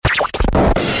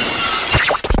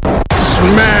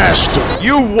smashed him.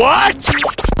 You what?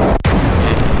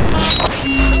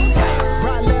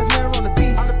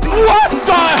 What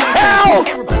the hell?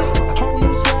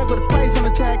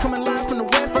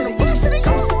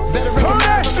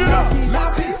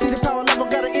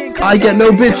 I get no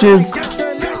bitches.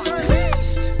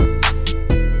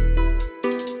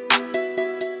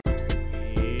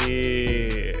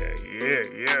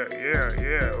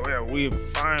 Yeah. Well, we've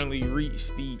finally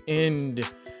reached the end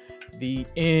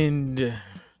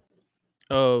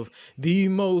of the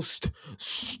most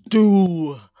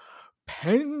stupendous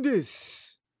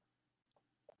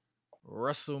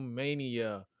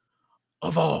WrestleMania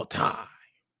of all time.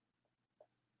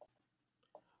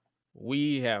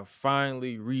 We have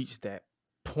finally reached that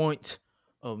point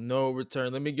of no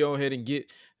return. Let me go ahead and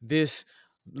get this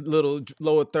little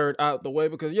lower third out the way,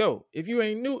 because if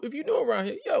you new around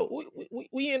here,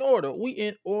 we in order. We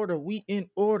in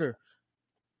order.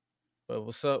 But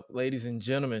what's up, ladies and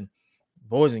gentlemen,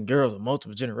 boys and girls of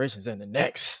multiple generations, and the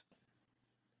next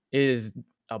is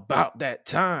about that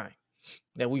time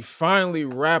that we finally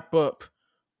wrap up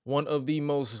one of the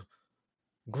most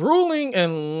grueling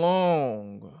and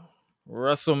long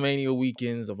WrestleMania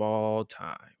weekends of all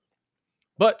time.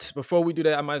 But before we do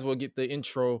that, I might as well get the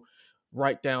intro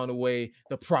right down the way,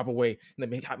 the proper way. Let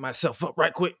me hype myself up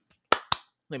right quick.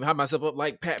 Let me hype myself up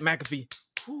like Pat McAfee.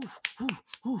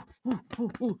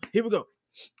 Here we go.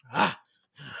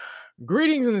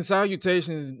 Greetings and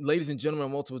salutations, ladies and gentlemen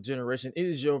of multiple generation. It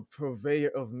is your purveyor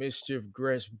of mischief,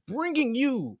 Gresh, bringing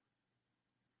you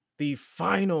the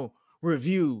final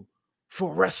review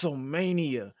for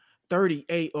WrestleMania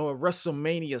 38, or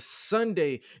WrestleMania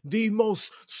Sunday, the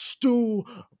most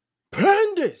stupendous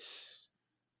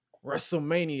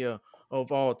WrestleMania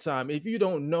of all time. If you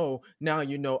don't know, now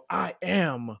you know. I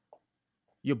am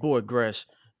your boy Gresh.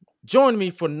 Join me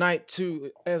for night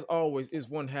 2, as always, is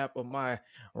one half of my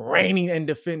reigning and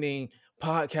defending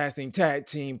podcasting tag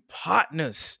team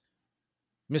partners,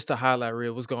 Mr. Highlight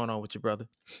Reel. What's going on with you, brother?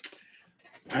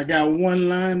 I got one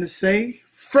line to say,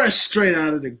 fresh straight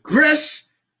out of the Gresh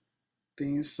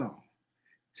theme song.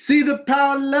 See, the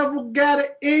power level gotta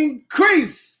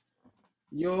increase.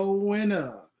 Your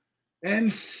winner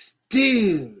and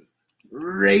still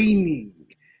reigning,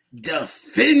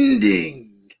 defending,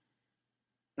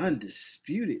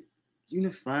 undisputed,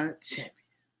 unified champion.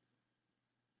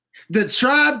 The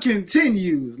tribe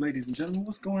continues, ladies and gentlemen.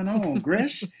 What's going on,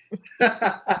 Gresh?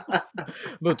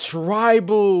 The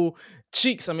tribal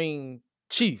chief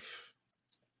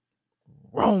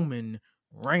Roman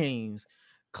Reigns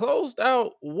closed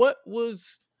out what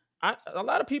was a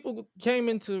lot of people came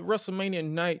into WrestleMania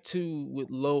night 2 with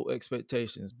low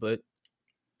expectations, but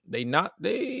it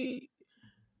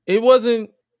wasn't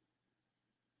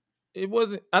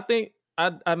I think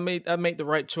I made the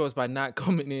right choice by not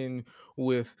coming in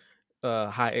with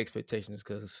high expectations,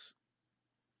 because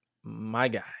my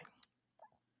guy.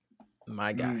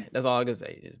 That's all I can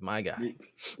say is my guy.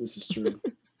 This is true.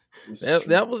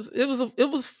 It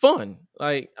was fun,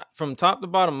 like from top to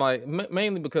bottom, like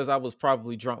mainly because I was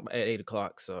probably drunk at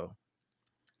 8:00. So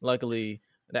luckily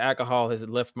the alcohol has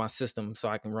left my system so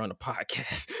I can run a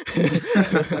podcast.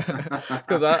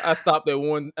 Because I stopped at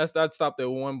one. I stopped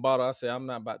at one bottle. I said I'm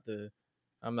not about to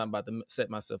set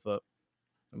myself up.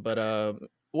 But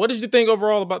what did you think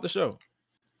overall about the show?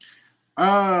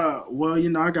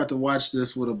 Well, I got to watch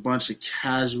this with a bunch of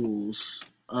casuals.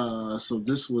 So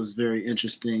this was very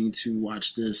interesting to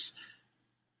watch this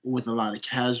with a lot of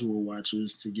casual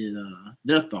watchers to get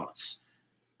their thoughts.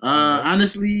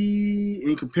 Honestly,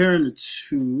 in comparing the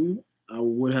two, I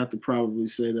would have to probably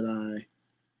say that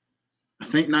I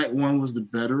think night 1 was the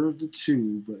better of the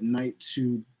two, but night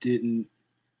 2 didn't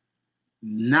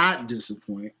not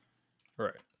disappoint.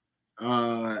 Right.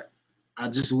 I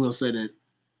just will say that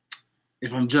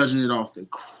if I'm judging it off the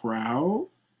crowd,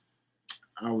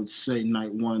 I would say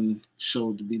night 1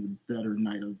 showed to be the better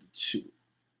night of the two.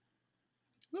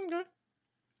 Okay.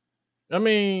 I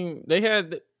mean, they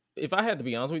had. If I had to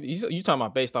be honest with you, you talking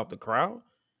about based off the crowd?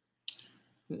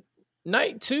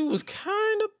 Night 2 was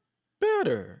kind of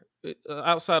better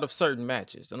outside of certain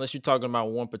matches, unless you're talking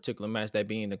about one particular match, that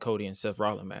being the Cody and Seth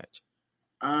Rollins match.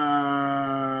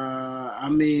 I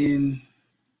mean,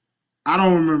 I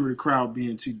don't remember the crowd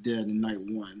being too dead in night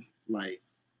 1, like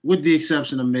with the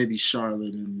exception of maybe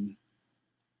Charlotte and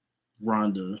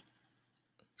Ronda,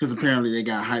 because apparently they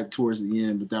got hyped towards the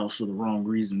end, but that was for the wrong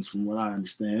reasons, from what I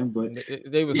understand. But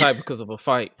they was hyped because of a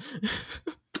fight.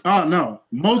 Oh no,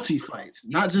 multi fights,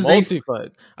 not just multi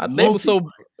fights. They were so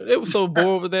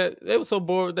bored with that. They were so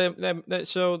bored with that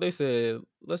show. They said,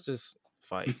 "Let's just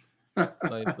fight.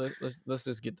 Like let's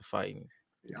just get the fighting."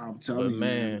 I'm telling you,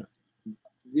 man.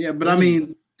 Yeah, but I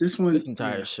mean, this one, this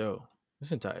entire show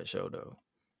though.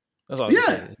 That's all I can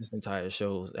say. yeah, Is this entire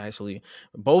show was actually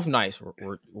both nights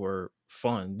were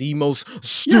fun. The most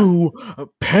yeah,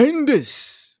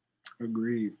 stupendous.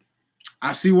 agreed.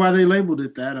 I see why they labeled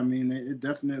it that. I mean, it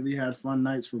definitely had fun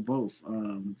nights for both.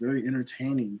 Very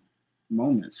entertaining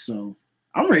moments. So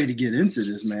I'm ready to get into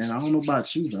this, man. I don't know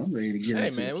about you, but I'm ready to get Hey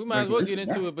into man, it. we might as well get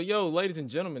into it. But yo, ladies and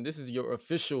gentlemen, this is your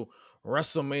official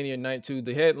WrestleMania Night 2.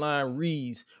 The headline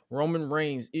reads Roman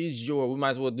Reigns is your. We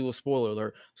might as well do a spoiler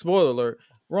alert. Spoiler alert.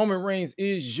 Roman Reigns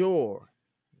is your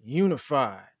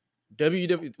unified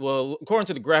WWE. Well, according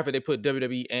to the graphic, they put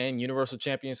WWE and Universal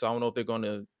Champion. So I don't know if they're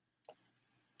gonna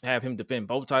have him defend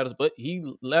both titles, but he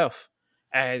left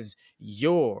as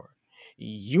your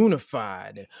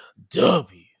unified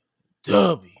WWE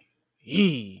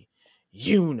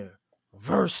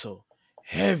Universal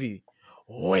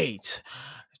Heavyweight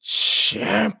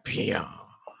Champion.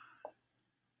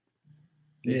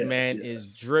 This man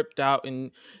is dripped out,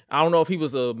 and I don't know if he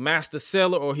was a master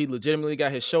seller or he legitimately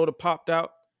got his shoulder popped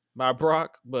out by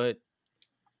Brock, but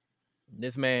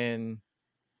this man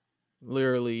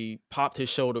literally popped his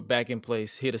shoulder back in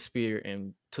place, hit a spear,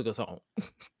 and took us home.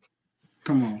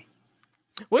 Come on.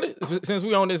 Since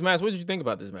we own this match, what did you think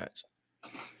about this match?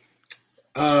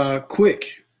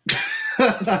 Quick.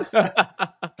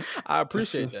 I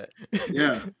appreciate that.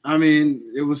 Yeah, I mean,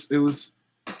 it was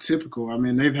typical. I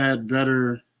mean, they've had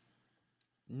better.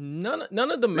 None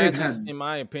of the matches, in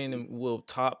my opinion, will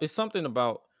top. It's something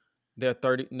about their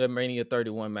Mania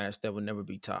 31 match that will never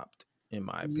be topped, in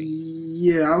my opinion.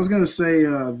 Yeah, I was gonna say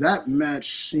that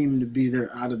match seemed to be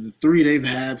there out of the three they've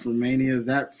had for Mania.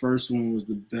 That first one was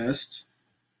the best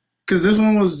because this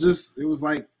one was it was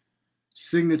like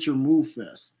signature move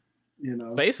fest. You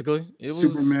know, basically, it was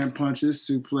Superman punches,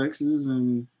 suplexes,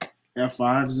 and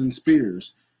F5s and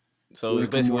spears. So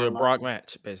it's basically a Brock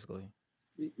match, basically.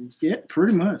 Yeah,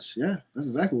 pretty much. Yeah, that's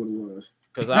exactly what it was.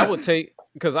 Because I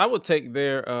would take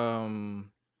their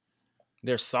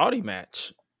Saudi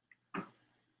match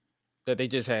that they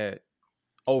just had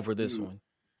over this one.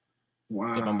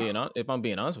 Wow. If I'm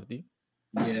being honest with you.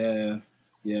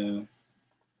 Yeah,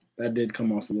 that did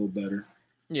come off a little better.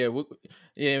 Yeah,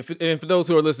 and for those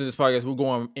who are listening to this podcast, we're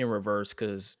going in reverse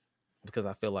because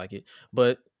I feel like it.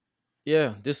 But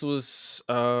yeah, this was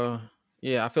I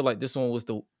feel like this one was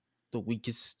the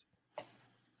weakest,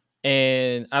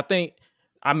 and I think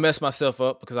I messed myself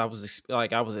up because I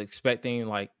was expecting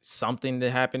like something to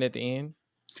happen at the end.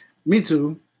 Me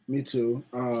too. So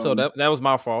that was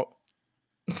my fault.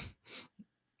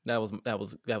 That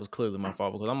was clearly my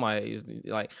fault because I'm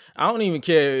like I don't even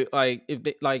care if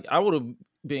they I would have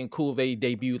been cool if they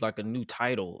debuted like a new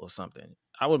title or something.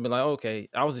 I would have been like, okay,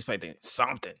 I was expecting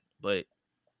something, but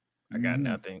I got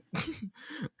nothing.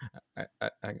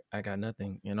 I got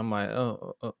nothing, and I'm like,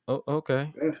 oh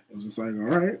okay. Yeah, I was just like,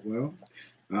 all right, well,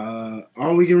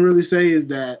 all we can really say is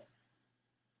that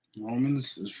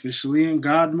Roman's officially in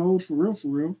God mode for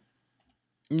real.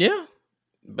 Yeah,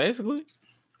 basically.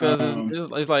 Because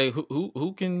it's like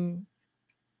who can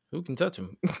touch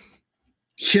him?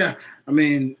 Yeah, I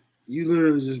mean, you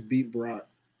literally just beat Brock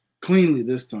cleanly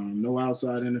this time. No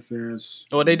outside interference.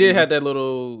 Well, they did have that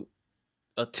little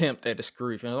attempt at the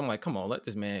screw finish. I'm like, come on, let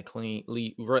this man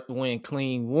win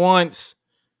clean once.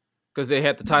 Because they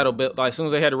had the title belt. Like as soon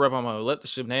as they had the rep, I'm like, let the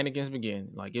shenanigans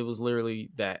begin. Like it was literally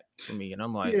that for me, and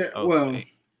I'm like, yeah, okay. well.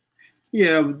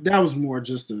 Yeah, that was more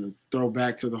just a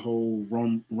throwback to the whole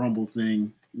Rumble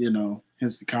thing,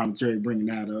 hence the commentary bringing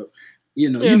that up. You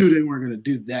knew they weren't going to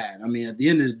do that. I mean, at the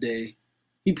end of the day,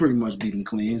 he pretty much beat him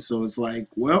clean. So it's like,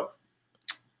 well,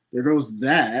 there goes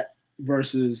that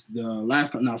versus the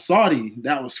last time. Now, Saudi,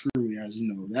 that was screwy, as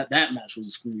you know. That match was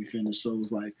a screwy finish. So it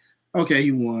was like, okay,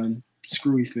 he won,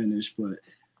 screwy finish. But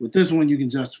with this one, you can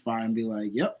justify and be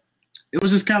like, yep. It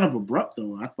was just kind of abrupt,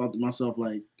 though. I thought to myself,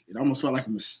 like, it almost felt like a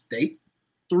mistake.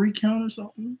 3 count or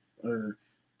something, or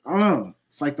I don't know.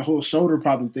 It's like the whole shoulder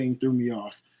popping thing threw me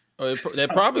off. Oh, that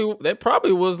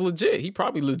probably was legit. He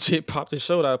probably legit popped his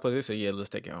shoulder out, but they said, "Yeah, let's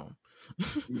take it home."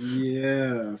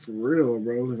 Yeah, for real,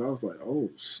 bro. Because I was like, "Oh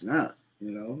snap!"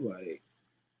 Like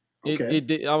okay. It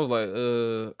did. I was like,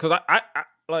 because I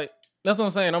like that's what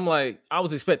I'm saying. I'm like, I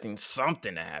was expecting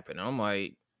something to happen. I'm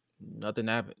like, nothing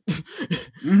happened.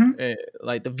 And,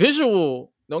 like the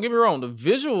visual. Don't get me wrong. The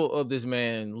visual of this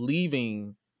man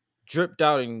leaving dripped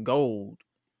out in gold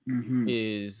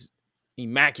is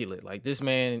immaculate. Like this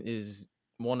man is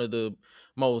one of the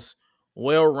most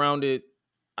well-rounded,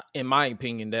 in my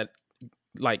opinion, that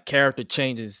like character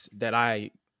changes that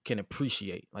I can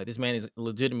appreciate. Like this man is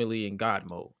legitimately in God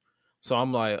mode. So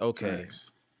I'm like, okay,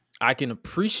 I can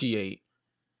appreciate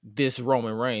this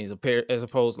Roman Reigns as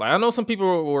opposed, like, I know some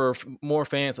people were more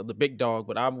fans of the big dog,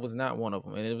 but I was not one of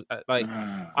them. And it was like,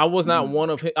 I was not one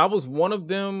of I was one of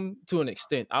them to an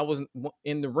extent. I was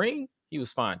in the ring. He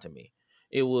was fine to me.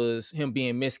 It was him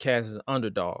being miscast as an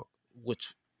underdog,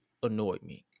 which annoyed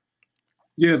me.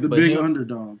 Yeah, the big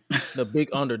underdog. The big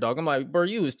underdog. I'm like, bro,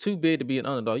 you is too big to be an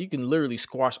underdog. You can literally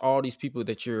squash all these people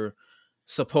that you're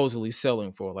supposedly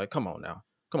selling for. Like, come on now.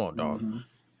 Come on, dog. Mm-hmm.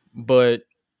 But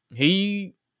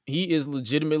he is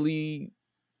legitimately,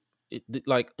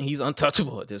 like, he's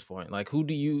untouchable at this point. Like, who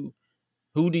do you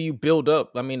build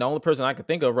up? I mean, the only person I can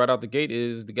think of right out the gate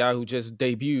is the guy who just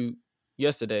debuted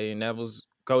yesterday, and that was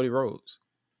Cody Rhodes.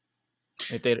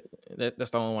 If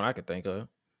that's the only one I could think of.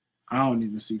 I don't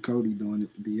even see Cody doing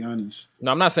it, to be honest.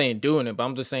 No, I'm not saying doing it, but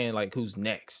I'm just saying, like, who's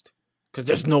next? Because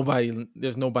there's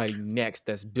nobody next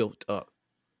that's built up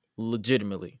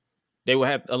legitimately. They will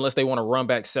have, unless they want to run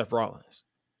back Seth Rollins,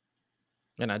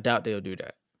 and I doubt they'll do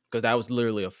that because that was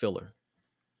literally a filler.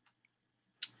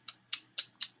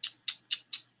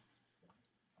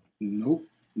 Nope,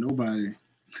 nobody.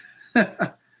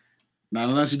 Not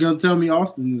unless you're gonna tell me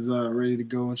Austin is ready to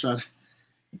go and try to.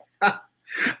 I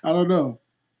don't know.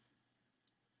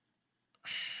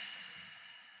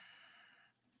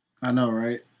 I know,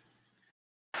 right?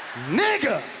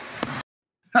 Nigga!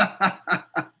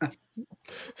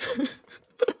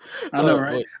 I know,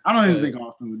 right? I don't even think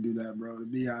Austin would do that, bro, to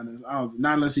be honest.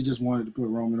 Not unless he just wanted to put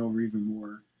Roman over even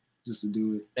more just to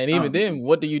do it. And even then,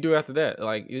 what do you do after that?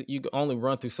 Like, you only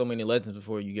run through so many legends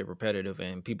before you get repetitive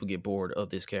and people get bored of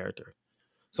this character.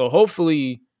 So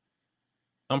hopefully,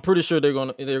 I'm pretty sure they're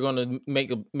gonna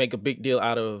make a big deal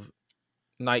out of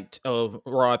night of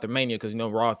Raw after Mania, because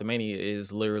Raw after Mania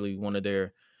is literally one of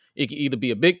their. It could either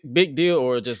be a big deal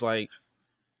or just like,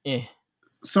 eh.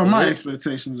 So my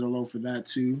expectations are low for that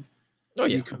too. Oh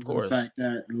yeah, because of course. The fact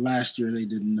that last year they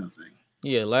did nothing.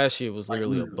 Yeah, last year was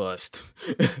literally a bust.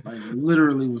 Like,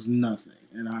 literally was nothing,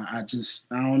 and I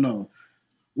don't know.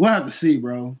 We'll have to see,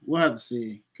 bro. We'll have to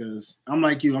see, because I'm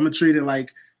like you. I'm gonna treat it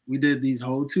like we did these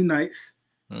whole 2 nights.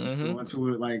 Just go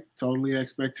into it like totally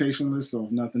expectationless. So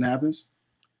if nothing happens,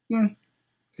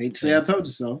 hate to say I told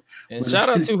you so. And shout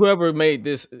out to whoever made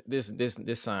this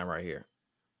sign right here.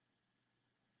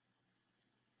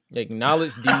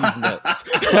 Acknowledge these nuts.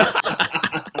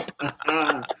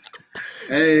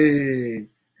 Hey.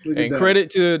 And credit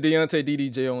to Deontay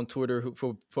DDJ on Twitter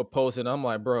for posting. I'm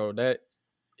like, bro, that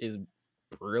is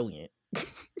brilliant.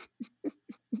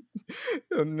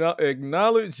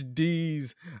 Acknowledge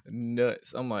these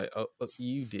nuts. I'm like, oh,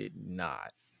 you did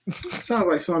not. Sounds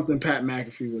like something Pat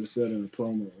McAfee would have said in a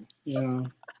promo.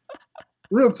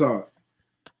 Real talk.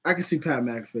 I can see Pat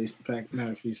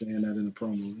McAfee saying that in a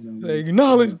promo.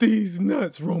 Acknowledge these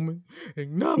nuts, Roman.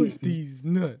 Acknowledge these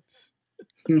nuts.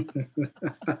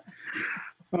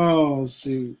 Oh,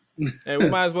 shoot. And we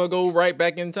might as well go right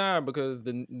back in time, because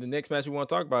the next match we want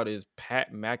to talk about is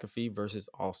Pat McAfee versus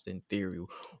Austin Theory.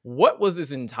 What was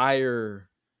this entire...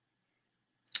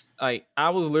 Like, I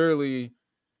was literally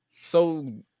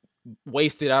so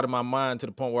wasted out of my mind to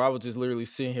the point where I was just literally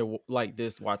sitting here like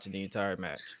this watching the entire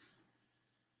match.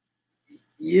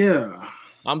 Yeah.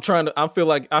 I feel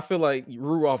like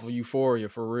Rue off of Euphoria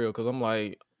for real, because I'm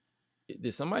like,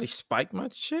 did somebody spike my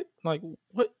shit? Like,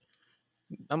 what?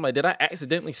 I'm like, did I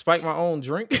accidentally spike my own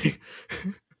drink?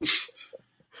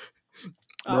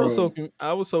 I was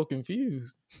so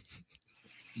confused.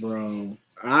 Bro.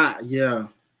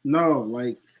 No,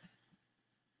 like,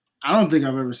 I don't think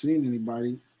I've ever seen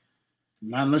anybody,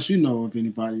 not unless you know of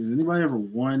anybody. Has anybody ever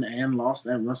won and lost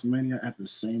at WrestleMania at the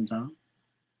same time?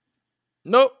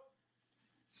 Nope.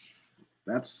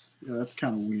 That's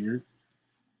kind of weird.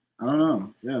 I don't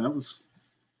know. Yeah, that was.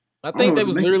 I think they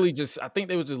was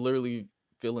just literally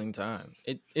filling time.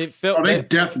 It felt. Oh, they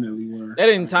definitely were. That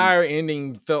entire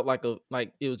ending felt like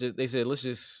it was just, they said, let's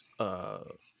just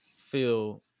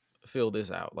fill this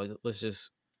out. Like, let's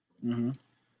just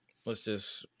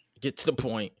get to the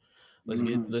point. Let's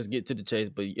get to the chase.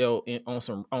 But on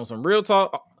some real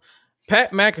talk,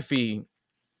 Pat McAfee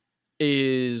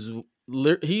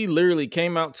he literally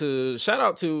came out to, shout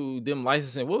out to them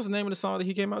licensing. What was the name of the song that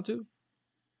he came out to?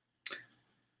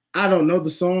 I don't know the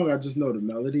song. I just know the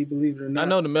melody, believe it or not. I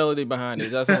know the melody behind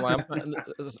it. That's like,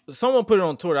 someone put it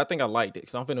on Twitter. I think I liked it,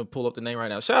 so I'm finna pull up the name right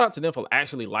now. Shout out to them for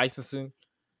actually licensing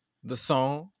the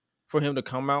song for him to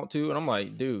come out to. And I'm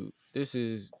like, dude, this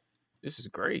is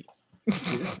great.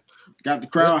 Yeah. Got the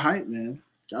crowd hype, man.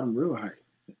 Got them real hype.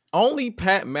 Only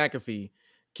Pat McAfee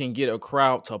can get a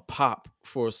crowd to pop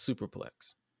for a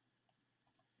superplex.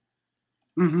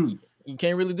 You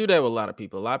can't really do that with a lot of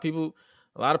people. A lot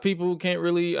of people can't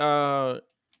really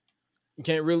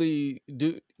can't really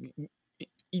do.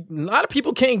 A lot of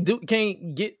people can't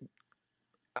get.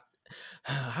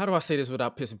 How do I say this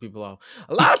without pissing people off?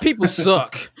 A lot of people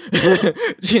suck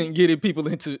getting people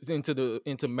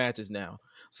into matches now.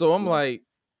 So I'm like,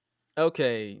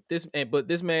 okay, but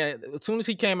this man, as soon as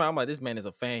he came out, I'm like, this man is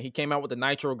a fan. He came out with the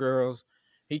Nitro Girls.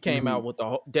 He came out with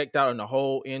the decked out in the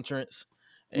whole entrance,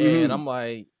 and I'm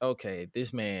like, okay,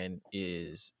 this man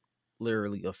is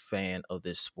literally a fan of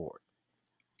this sport.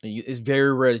 It's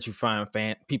very rare that you find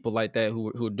people like that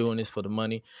who are doing this for the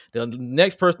money. The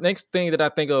next thing that I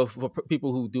think of for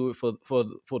people who do it for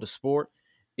the sport,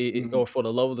 or for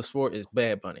the love of the sport, is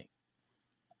Bad Bunny.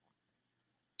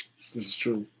 This is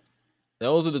true.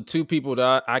 Those are the two people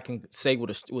that I can say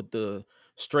with the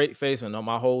straight face and on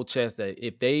my whole chest that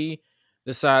if they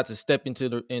decide to step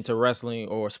into wrestling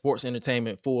or sports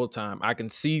entertainment full time, I can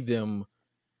see them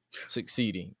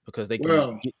succeeding because they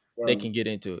can get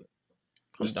into it.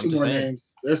 There's I'm two just more saying.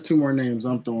 names. There's two more names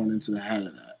I'm throwing into the hat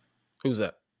of that. Who's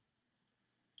that?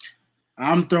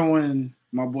 I'm throwing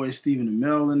my boy Stephen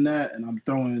Amell in that, and I'm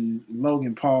throwing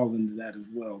Logan Paul into that as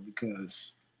well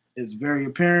because it's very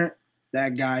apparent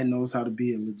that guy knows how to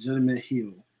be a legitimate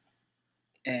heel.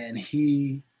 And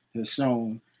he has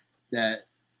shown that,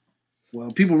 well,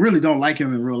 people really don't like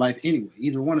him in real life anyway,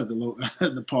 either one of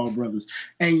the Paul brothers.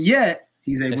 And yet,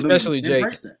 he's able Especially to Jake.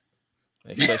 embrace that.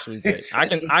 Especially Jake.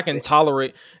 I can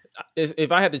tolerate,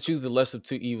 if I had to choose the lesser of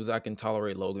two evils, I can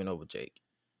tolerate Logan over Jake.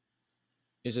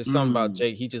 It's just something about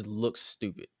Jake. He just looks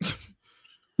stupid.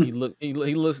 he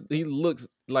looks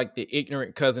like the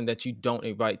ignorant cousin that you don't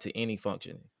invite to any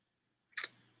function.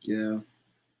 Yeah,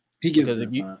 he gives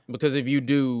because if you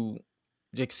do,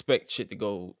 expect shit to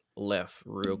go left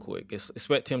real quick.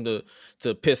 Expect him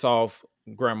to piss off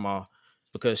grandma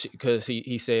because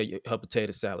he said her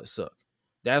potato salad sucked.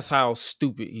 That's how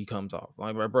stupid he comes off.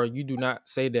 Like, bro, you do not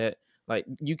say that. Like,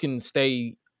 you can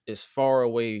stay as far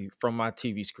away from my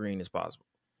TV screen as possible.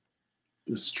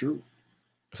 This is true.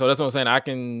 So that's what I'm saying. I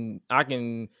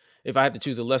can if I had to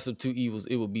choose a lesser of two evils,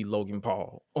 it would be Logan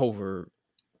Paul over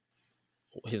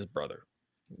his brother.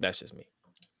 That's just me.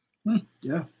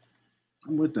 Yeah,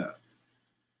 I'm with that.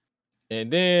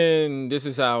 And then this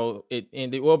is how it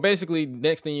ended. Well, basically,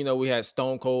 next thing you know, we had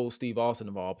Stone Cold Steve Austin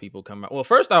of all people come out. Well,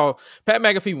 first off, Pat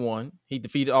McAfee won. He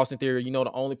defeated Austin Theory. You know,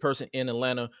 the only person in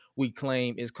Atlanta we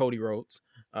claim is Cody Rhodes.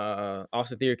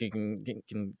 Austin Theory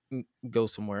can go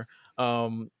somewhere.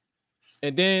 And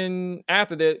then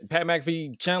after that, Pat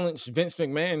McAfee challenged Vince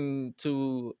McMahon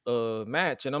to a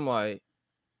match, and I'm like,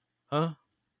 huh?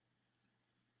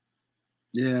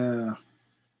 Yeah.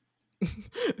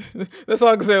 That's all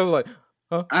I can say. I was like,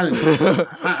 huh? I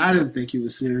didn't think he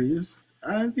was serious.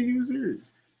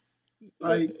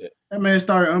 Like, that man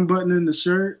started unbuttoning the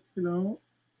shirt,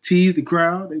 teased the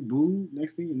crowd. They booed.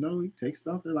 Next thing you know, he takes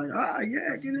stuff. They're like,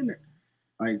 yeah, get in there.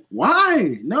 Like,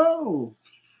 why? No.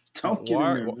 Don't get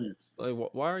in there, Vince. Like,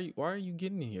 why are you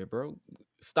getting in here, bro?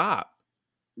 Stop.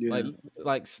 Yeah.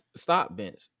 Like stop,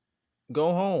 Vince.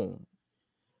 Go home.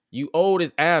 You old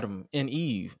as Adam and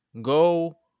Eve.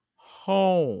 Go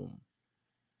home.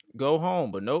 Go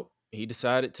home. But nope. He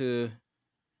decided to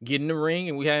get in the ring,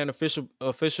 and we had an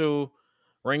official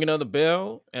ringing of the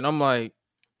bell. And I'm like,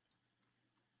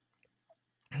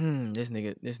 this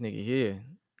nigga here.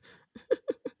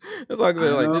 That's like I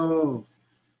said,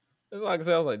 that's like I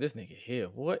said, I was like, this nigga here.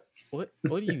 What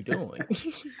are you doing?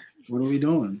 What are we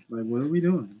doing? Like, what are we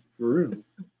doing? For real.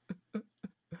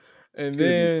 And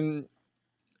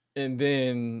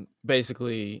then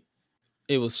basically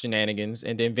it was shenanigans.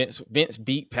 And then Vince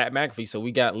beat Pat McAfee. So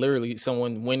we got literally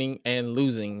someone winning and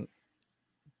losing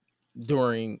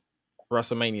during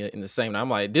WrestleMania in the same night. I'm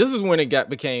like, this is when it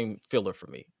became filler for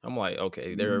me. I'm like,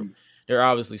 okay, they're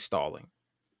obviously stalling.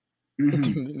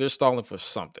 They're stalling for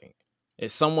something.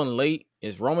 Is someone late?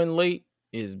 Is Roman late?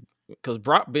 Is because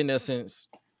Brock been there since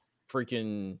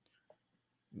freaking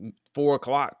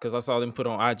 4:00 because I saw them put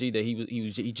on IG that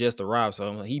he just arrived. So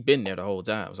I'm like, he been there the whole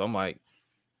time. So I'm like,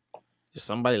 is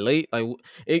somebody late? Like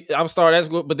I started as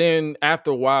good, but then after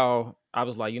a while, I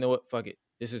was like, you know what? Fuck it.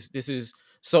 This is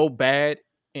so bad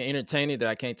and entertaining that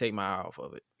I can't take my eye off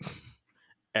of it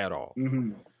at all.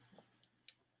 And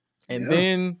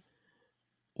then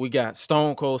we got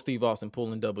Stone Cold Steve Austin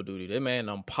pulling double duty. That man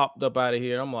popped up out of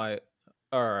here. I'm like,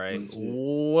 all right,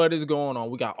 what is going on?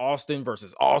 We got Austin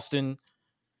versus Austin.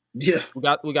 Yeah. We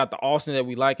got the Austin that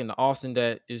we like and the Austin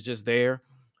that is just there.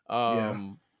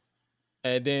 And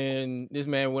then this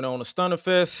man went on a Stunner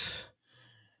Fest.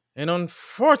 And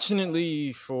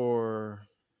unfortunately for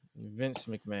Vince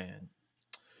McMahon,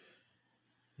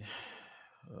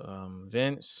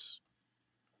 Vince.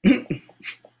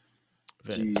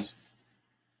 Jeez.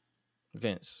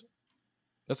 Vince.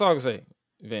 That's all I can say.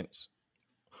 Vince.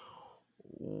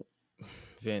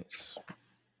 Vince.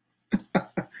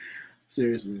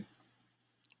 Seriously.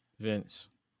 Vince.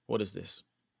 What is this?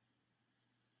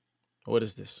 What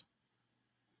is this?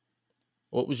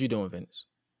 What was you doing, Vince?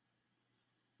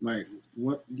 Like,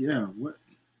 what? Yeah, what?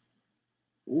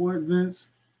 What, Vince?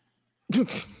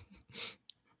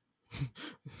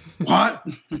 What?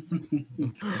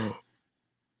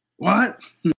 What?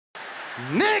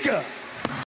 Nigga!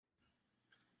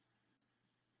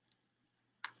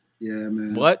 Yeah,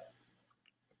 man. What?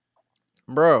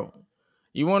 Bro,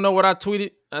 you want to know what I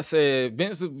tweeted? I said,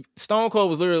 Stone Cold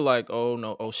was literally like, oh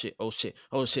no, oh shit, oh shit,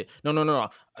 oh shit. No.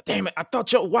 Damn it, I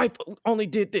thought your wife only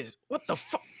did this. What the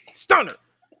fuck? Stunner.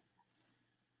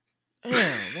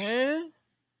 Damn, man.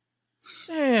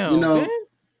 Damn,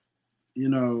 Vince. You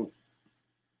know,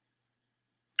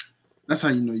 that's how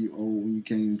you know you old when you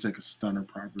can't even take a stunner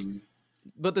properly.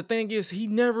 But the thing is, he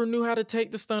never knew how to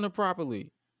take the stunner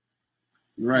properly.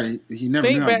 Right. He never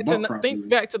knew how to bump properly. Think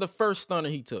back to the first stunner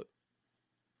he took.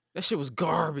 That shit was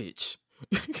garbage.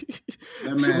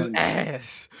 That shit was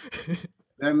ass.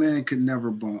 That man could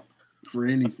never bump for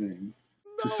anything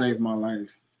to save my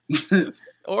life.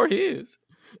 Or his.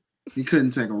 He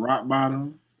couldn't take a rock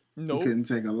bottom. No. He couldn't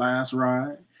take a last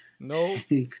ride. No.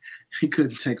 He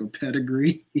couldn't take a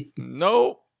pedigree.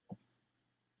 No.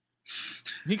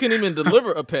 He couldn't even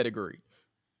deliver a pedigree.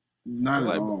 Not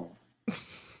at all.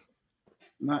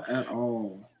 Not at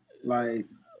all. Like,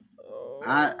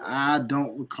 I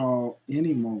don't recall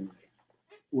any moment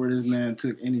where this man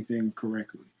took anything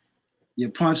correctly. You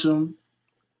punch him,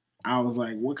 I was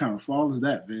like, what kind of fall is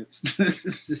that, Vince?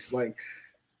 It's just like,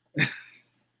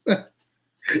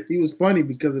 he was funny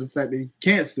because of the fact that he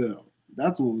can't sell.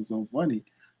 That's what was so funny.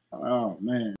 Oh,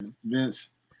 man,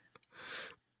 Vince.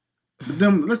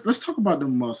 But let's talk about the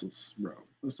muscles, bro.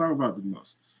 Let's talk about the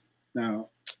muscles. Now,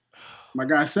 my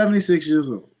guy's 76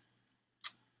 years old.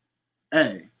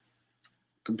 Hey,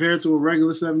 compared to a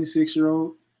regular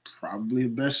 76-year-old, probably the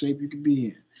best shape you could be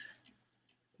in.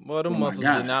 Well, them muscles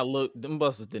did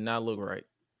not look right.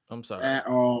 I'm sorry. At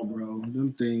all, bro.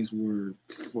 Them things were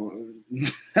fun.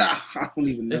 I don't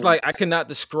even know. It's like I cannot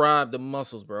describe the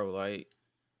muscles, bro. Like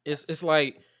it's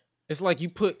like he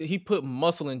put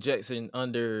muscle injection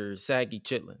under saggy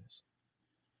chitlins.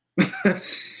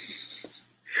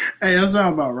 Hey, that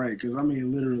sounds about right, because I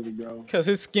mean literally, bro. Because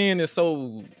his skin is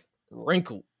so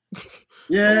wrinkled.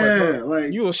 Yeah,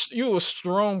 like you a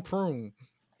strong prune.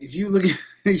 If you look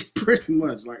at pretty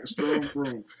much like a strong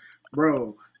prune,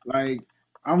 bro. Like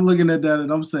I'm looking at that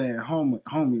and I'm saying, homie,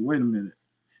 wait a minute.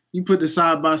 You put this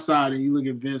side by side and you look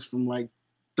at Vince from like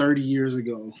 30 years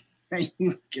ago. And you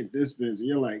look at this Vince, and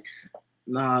you're like,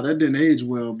 nah, that didn't age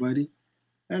well, buddy.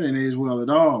 That didn't age well at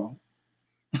all.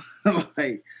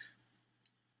 Like,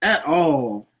 at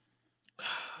all.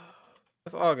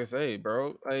 That's all I can say,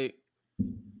 bro. Like,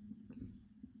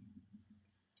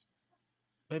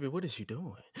 baby, what is you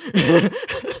doing?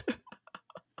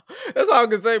 That's all I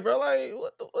can say, bro. Like,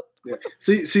 what Yeah.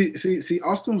 See,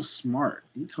 Austin was smart.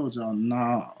 He told y'all,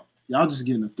 nah, y'all just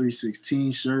getting a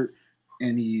 316 shirt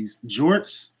and these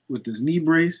jorts with this knee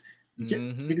brace.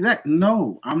 Mm-hmm. Exactly.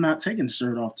 No, I'm not taking the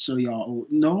shirt off to show y'all.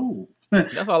 No.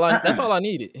 That's all I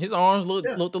needed. His arms looked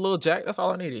a little jacked. That's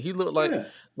all I needed. He looked like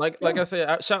I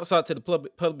said. Shouts out to the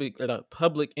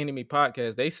Public Enemy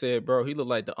podcast. They said, bro, he looked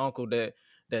like the uncle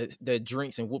that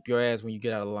drinks and whoop your ass when you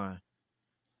get out of line.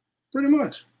 Pretty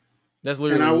much. That's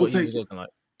literally what he was looking like.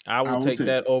 I will take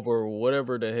that over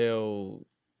whatever the hell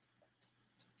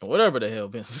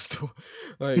Vince is doing.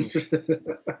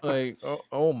 Like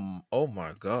oh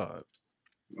my God.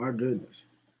 My goodness.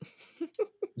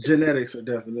 Genetics are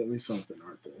definitely something,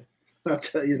 aren't they? I'll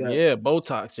tell you that. Yeah,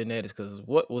 Botox genetics, because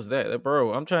what was that?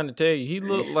 Bro, I'm trying to tell you, he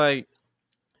looked like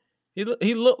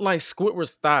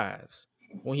Squidward's thighs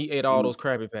when he ate all those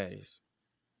Krabby Patties.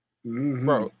 Mm-hmm.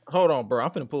 Bro, hold on, bro.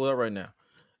 I'm finna pull it up right now.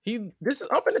 I'm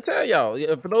finna tell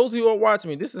y'all. For those who are watching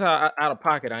me, this is how out of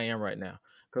pocket I am right now.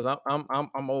 Because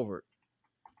I'm over it.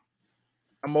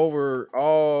 I'm over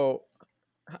all.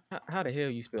 How the hell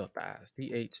you spell thighs?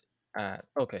 THI.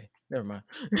 Okay, never mind.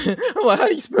 I'm like, how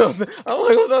do you spell that? I'm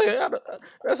like,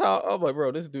 that's how. I'm like,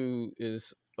 bro, this dude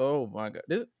is. Oh my God.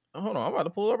 Hold on, I'm about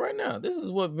to pull it up right now. This is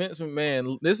what Vince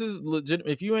McMahon. This is legit.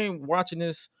 If you ain't watching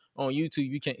this on YouTube,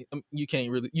 you can't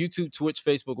really YouTube, Twitch,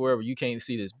 Facebook, wherever, you can't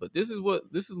see this. But this is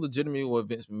legitimately what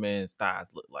Vince McMahon's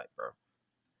thighs look like, bro.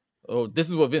 Oh, this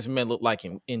is what Vince McMahon looked like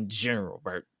in general,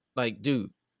 bro. Like,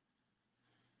 dude.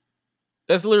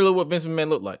 That's literally what Vince McMahon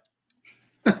looked like.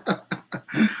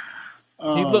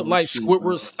 He looked like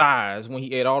Squidward's thighs when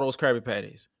he ate all those Krabby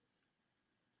Patties.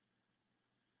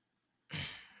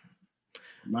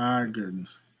 My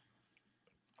goodness.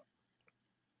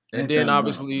 And Ain't then that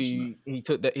obviously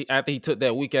after he took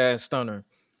that weak ass stunner,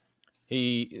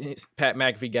 Pat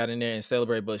McAfee got in there and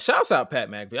celebrated. But shouts out Pat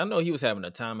McAfee. I know he was having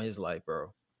a time of his life,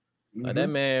 bro. Like that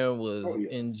man was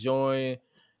enjoying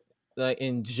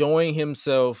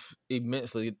himself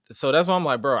immensely. So that's why I'm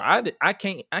like, bro, I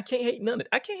can't hate none of it.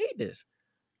 I can't hate this.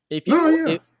 If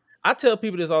I tell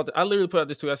people this all the time, I literally put out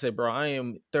this tweet. I said, bro, I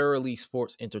am thoroughly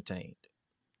sports entertained.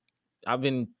 I've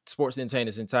been sports entertained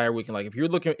this entire weekend. Like if you're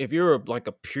like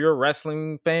a pure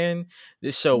wrestling fan,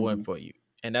 this show went for you.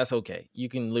 And that's okay. You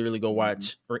can literally go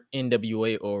watch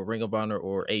NWA or Ring of Honor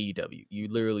or AEW. You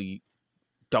literally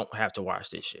don't have to watch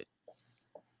this shit.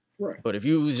 Right. But if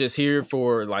you was just here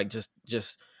for like just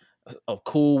a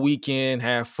cool weekend,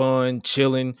 have fun,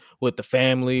 chilling with the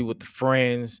family, with the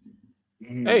friends,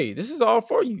 hey, this is all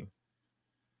for you.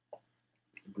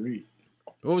 Agreed.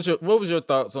 What was your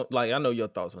thoughts on, like, I know your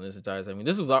thoughts on this entire thing. I mean,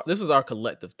 this was our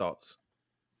collective thoughts.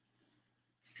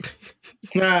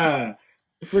 Nah,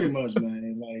 pretty much,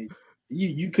 man. Like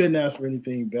you couldn't ask for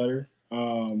anything better.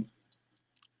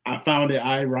 I found it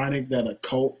ironic that a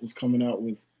cult was coming out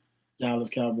with Dallas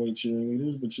Cowboy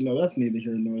cheerleaders, but that's neither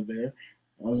here nor there.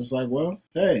 I was just like, well,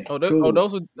 hey, cool.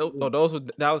 those were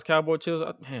Dallas Cowboy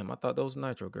cheerleaders. Damn, I thought those were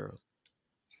Nitro girls.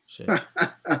 Shit. All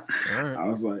right. I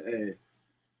was like, hey,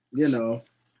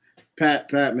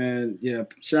 Pat, man, yeah.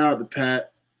 Shout out to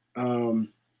Pat.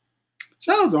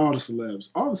 Shout out to all the celebs.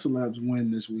 All the celebs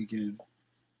win this weekend.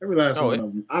 Every last one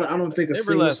of them. I don't think a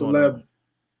single celeb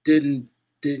didn't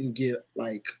get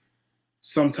like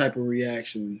some type of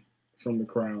reaction from the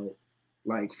crowd,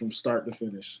 like from start to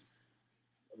finish.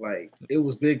 Like it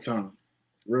was big time,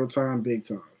 real time, big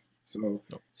time. So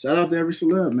shout out to every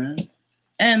celeb, man.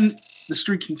 And the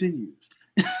streak continues.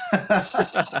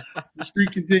 The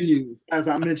streak continues, as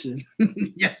I mentioned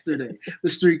yesterday. The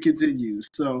streak continues.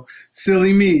 So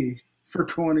silly me for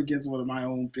going against one of my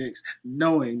own picks,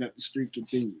 knowing that the streak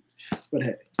continues. But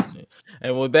hey.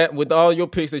 And with all your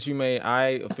picks that you made,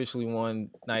 I officially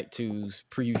won night 2's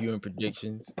preview and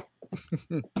predictions.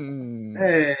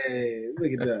 Hey,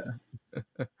 look at that.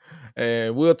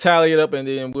 And we'll tally it up, and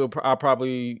then I'll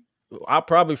probably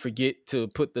forget to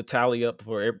put the tally up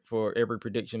for every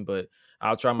prediction, but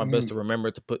I'll try my best to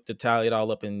remember to tally it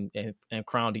all up and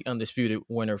crown the undisputed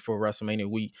winner for WrestleMania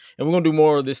week. And we're gonna do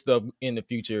more of this stuff in the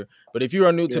future. But if you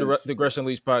are new to the Aggression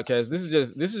Leash podcast, this is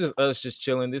just us just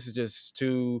chilling. This is just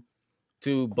two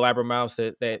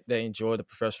blabbermouths that enjoy the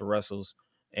professional wrestles,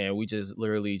 and we just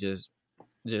literally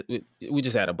we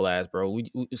just had a blast, bro.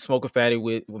 We smoke a fatty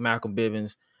with Malcolm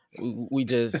Bivens. We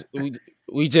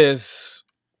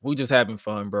just having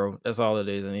fun, bro. That's all it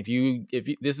is. And if you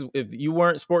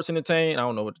weren't sports entertained, I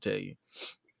don't know what to tell you.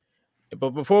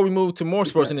 But before we move to more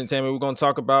sports entertainment, we're going to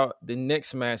talk about the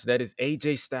next match. That is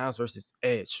AJ Styles versus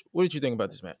Edge. What did you think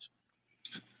about this match?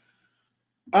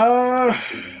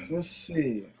 Let's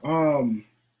see.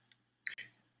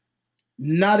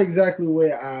 Not exactly the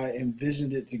way I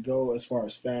envisioned it to go as far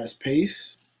as fast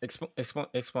pace. Explain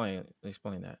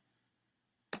that.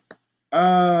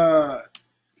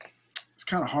 It's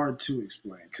kind of hard to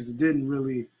explain because it didn't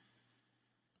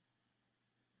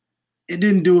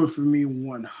do it for me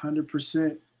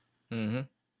 100%.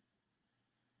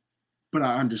 But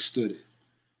I understood it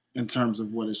in terms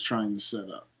of what it's trying to set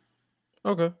up.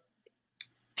 Okay.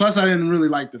 Plus, I didn't really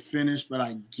like the finish, but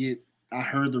I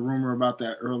heard the rumor about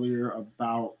that earlier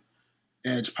about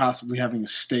Edge possibly having a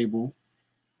stable,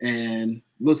 and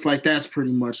looks like that's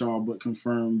pretty much all but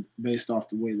confirmed based off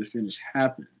the way the finish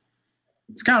happened.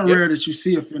 It's kind of rare that you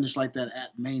see a finish like that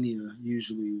at Mania,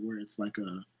 usually, where it's like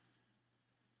a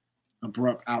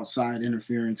abrupt outside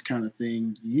interference kind of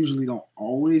thing. You usually don't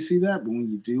always see that, but when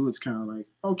you do, it's kind of like,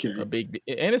 okay.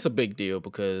 It's a big deal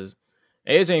because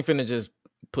Edge ain't finna just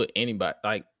put anybody,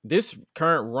 like this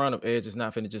current run of Edge is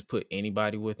not finna just put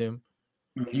anybody with him.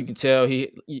 You can tell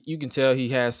he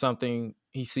has something.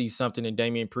 He sees something in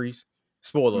Damian Priest.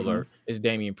 Spoiler alert: it's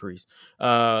Damian Priest.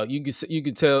 You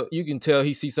can tell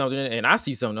he sees something, and I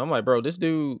see something. I'm like, bro, this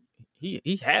dude,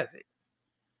 he has it.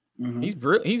 He's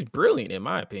brilliant in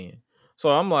my opinion. So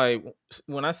I'm like,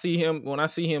 when I see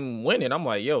him winning, I'm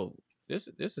like, yo, this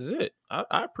is it.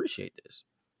 I appreciate this.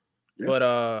 Yeah. But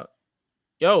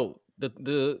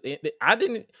I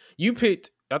think you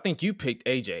picked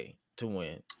AJ to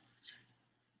win.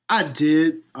 I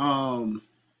did.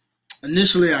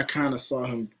 Initially, I kind of saw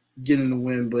him getting the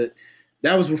win, but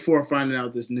that was before finding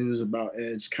out this news about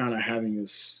Edge kind of having a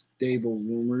stable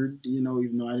rumored,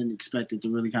 even though I didn't expect it to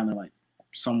really kind of like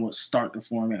somewhat start to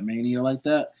form at Mania like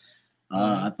that.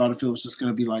 I thought if it was just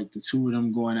going to be like the two of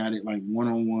them going at it like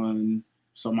one-on-one,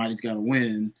 somebody's got to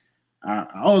win, I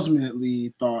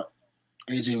ultimately thought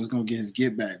AJ was going to get his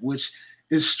get back, which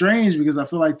is strange because I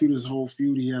feel like through this whole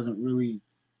feud, he hasn't really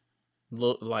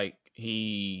looked like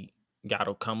he got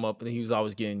to come up, and he was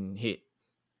always getting hit.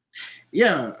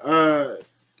 Yeah.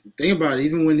 Think about it.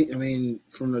 Even when,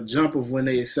 from the jump of when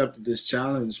they accepted this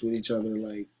challenge with each other,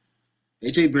 like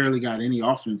AJ barely got any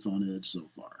offense on Edge so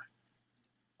far,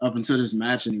 up until this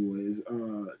match, anyways.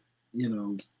 You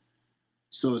know,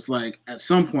 so it's like at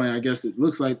some point, I guess it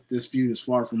looks like this feud is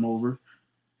far from over,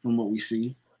 from what we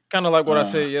see. Kind of like what I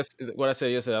said yesterday. What I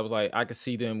said yesterday, I was like, I could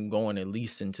see them going at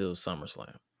least until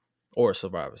SummerSlam or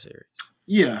Survivor Series.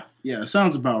 Yeah, it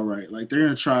sounds about right. Like they're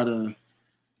gonna try to.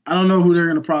 I don't know who they're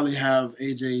gonna probably have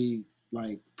AJ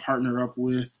like partner up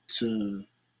with to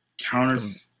counter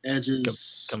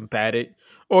Edge's combat it,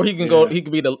 or he can go. He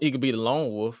could be the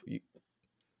lone wolf.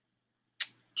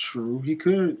 True, he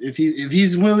could if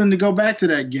he's willing to go back to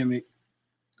that gimmick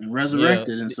and resurrect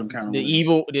it in some kind of way.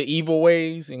 The evil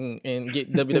ways and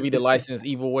get WWE to license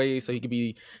evil ways so he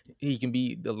can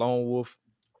be the lone wolf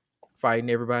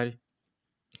fighting everybody.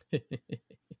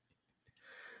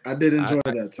 I did enjoy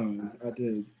that time. I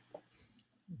did.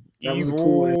 That was a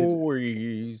cool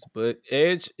Edge. But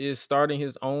Edge is starting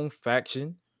his own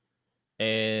faction,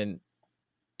 and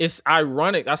it's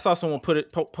ironic. I saw someone put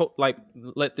it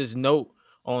let this note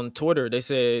on Twitter. They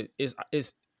said it's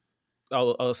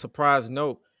a surprise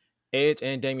note. Edge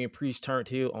and Damian Priest turned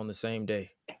heel on the same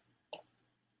day.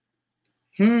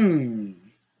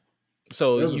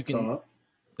 So you can. Thought.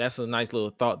 That's a nice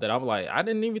little thought that I'm like, I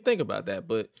didn't even think about that,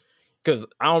 but because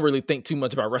I don't really think too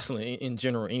much about wrestling in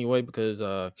general anyway, because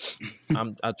I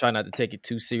try not to take it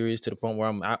too serious to the point where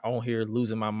I'm on here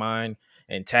losing my mind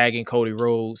and tagging Cody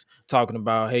Rhodes, talking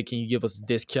about, hey, can you give us a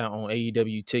discount on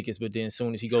AEW tickets? But then as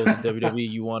soon as he goes to WWE,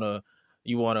 you wanna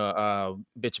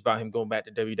bitch about him going back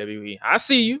to WWE. I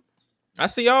see you. I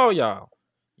see all y'all.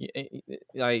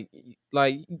 Like,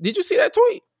 did you see that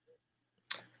tweet?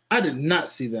 I did not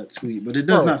see that tweet, but it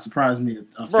does not surprise me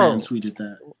a fan tweeted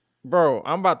that. Bro,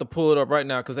 I'm about to pull it up right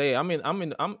now because hey, I'm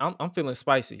feeling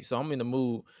spicy, so I'm in the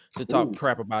mood to talk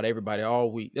crap about everybody all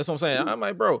week. That's what I'm saying. I'm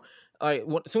like, bro, like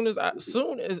as soon as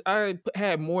I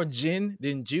had more gin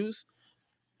than juice,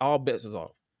 all bets was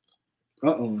off.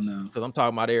 No. Because I'm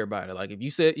talking about everybody. Like if you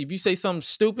say something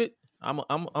stupid, I'm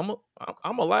gonna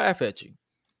laugh at you.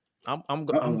 I'm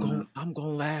gonna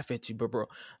laugh at you, but bro,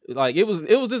 like it was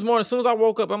this morning. As soon as I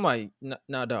woke up, I'm like,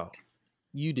 nah, dog,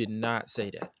 you did not say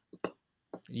that.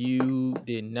 You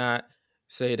did not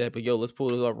say that. But yo, let's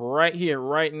pull it up right here,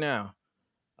 right now.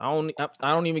 I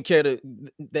don't even care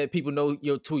that people know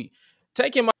your tweet.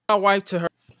 Taking my wife to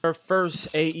her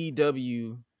first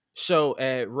AEW show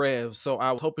at Rev, so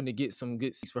I was hoping to get some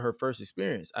good seats for her first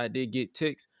experience. I did get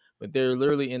tickets, but they're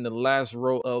literally in the last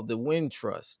row of the Wynn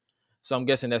Trust. So I'm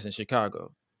guessing that's in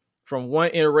Chicago. From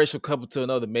one interracial couple to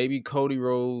another, maybe Cody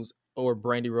Rhodes or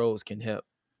Brandy Rhodes can help.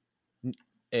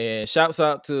 And shouts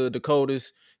out to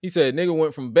Dakotas. He said, nigga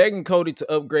went from begging Cody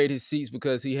to upgrade his seats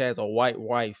because he has a white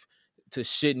wife to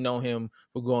shitting on him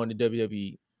for going to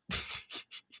WWE.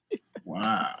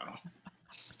 Wow.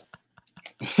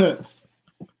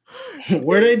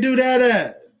 Where they do that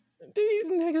at?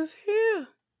 These niggas here.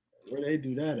 Where they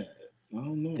do that at? I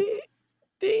don't know.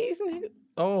 These niggas.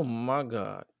 Oh my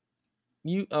God.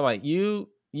 You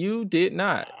did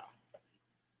not.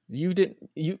 You did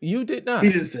not.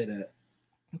 He didn't say that.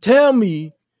 Tell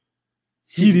me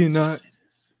he did not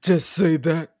just say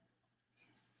that.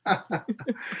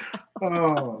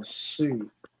 Oh, shoot.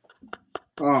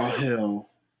 Oh, hell.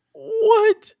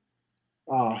 What?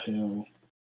 Oh, hell.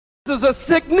 This is a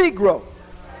sick Negro.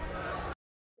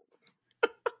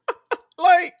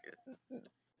 Like,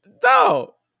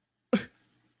 dog.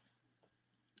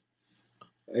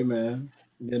 Hey, man.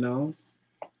 You know,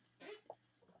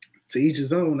 to each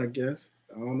his own, I guess.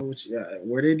 I don't know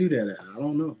where they do that at. I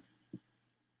don't know.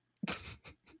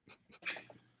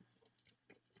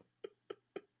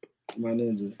 My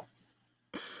ninja.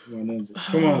 Come on, my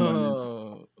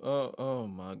ninja. Oh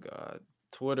my God.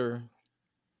 Twitter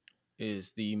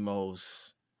is the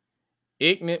most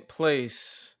ignorant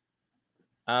place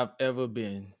I've ever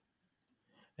been.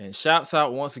 And shouts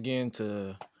out once again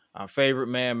to our favorite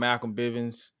man, Malcolm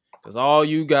Bivens. Because all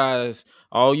you guys,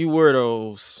 all you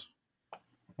weirdos,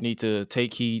 need to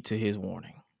take heed to his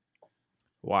warning.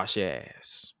 Wash your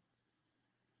ass.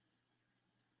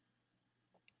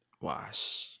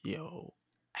 Wash your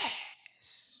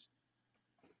ass.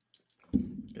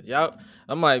 Cause y'all,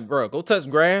 I'm like, bro, go touch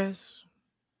grass.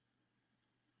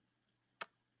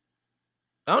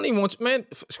 I don't even want you, man.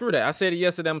 Screw that. I said it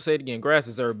yesterday. I'm gonna say it again. Grass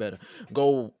deserves better.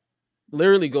 Go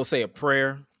say a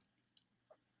prayer.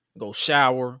 Go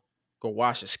shower. go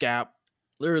wash your scalp,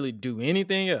 literally do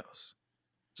anything else.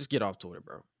 Just get off Twitter,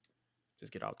 bro.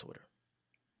 Just get off Twitter.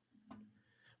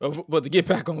 But to get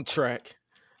back on track,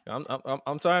 I'm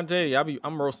trying to tell you,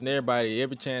 I'm roasting everybody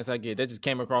every chance I get. That just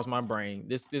came across my brain.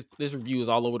 This review is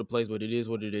all over the place, but it is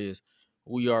what it is.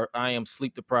 I am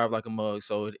sleep deprived like a mug,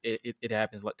 so it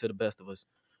happens like to the best of us.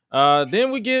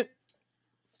 Then we get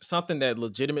something that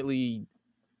legitimately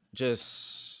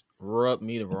just rubbed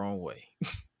me the wrong way.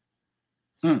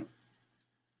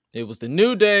 It was the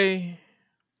New Day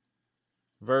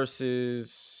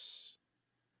versus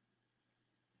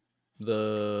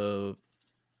the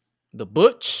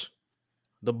Butch,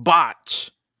 the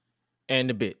Botch, and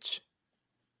the Bitch.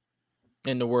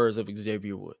 In the words of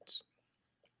Xavier Woods.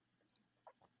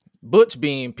 Butch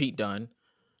being Pete Dunne,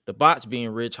 the Botch being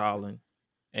Rich Holland,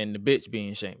 and the Bitch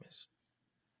being Sheamus.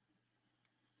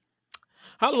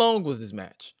 How long was this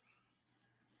match?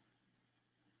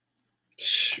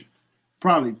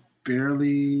 Probably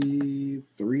barely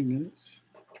 3 minutes,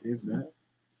 if that.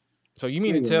 So you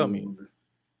mean to tell me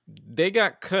they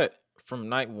got cut from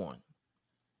night one?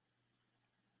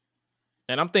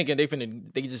 And I'm thinking they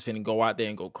just finna go out there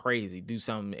and go crazy, do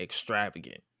something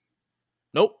extravagant.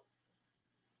 Nope.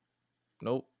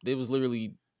 It was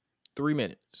literally 3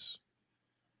 minutes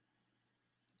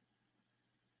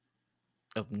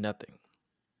of nothing.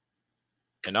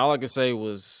 And all I could say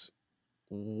was,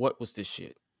 what was this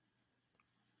shit?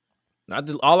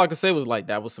 All I could say was like,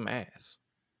 that was some ass.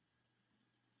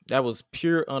 That was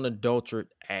pure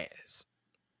unadulterated ass.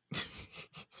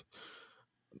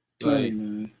 Like,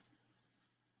 man.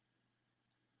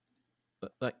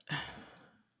 Like,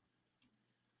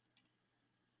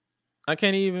 I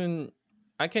can't even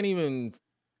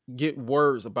get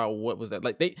words about what was that.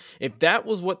 Like, if that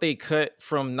was what they cut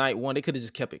from night one, they could have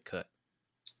just kept it cut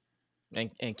and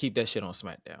keep that shit on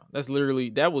SmackDown.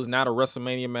 That was not a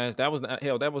WrestleMania match. That was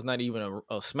not even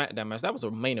a SmackDown match. That was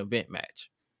a main event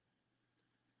match.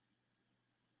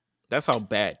 That's how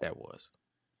bad that was.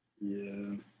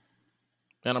 Yeah.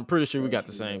 And I'm pretty sure we got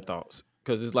the same thoughts,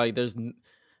 because it's like there's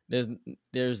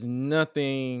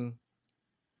nothing.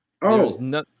 Oh,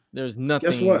 there's nothing.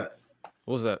 Guess what?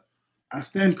 What was that? I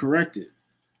stand corrected.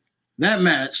 That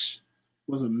match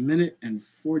was 1 minute and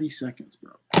 40 seconds,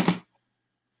 bro.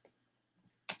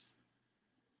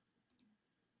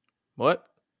 What?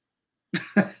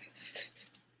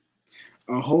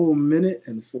 A whole 1 minute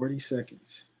and 40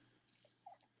 seconds.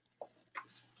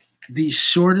 The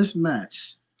shortest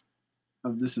match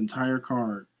of this entire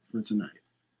card for tonight.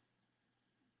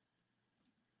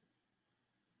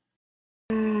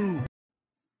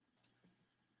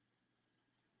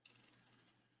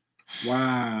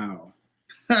 Wow.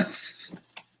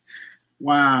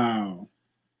 Wow.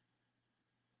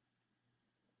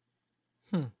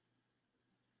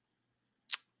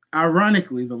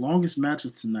 Ironically, the longest match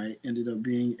of tonight ended up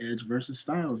being Edge versus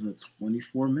Styles at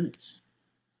 24 minutes.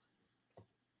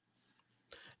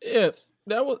 Yeah,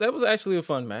 that was actually a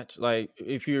fun match. Like,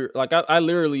 if you're like, I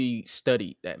literally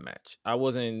studied that match. I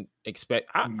wasn't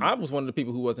I was one of the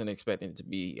people who wasn't expecting it to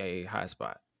be a high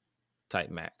spot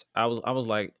type match. I was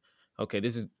like, okay,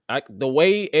 this is the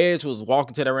way Edge was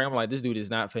walking to the ring. I'm like, this dude is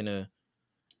not finna.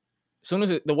 As soon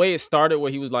as the way it started,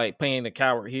 where he was like playing the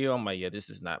coward heel, I'm like, yeah, this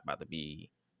is not about to be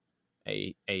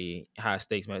a high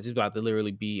stakes match. It's about to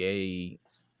literally be a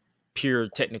pure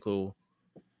technical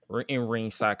in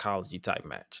ring psychology type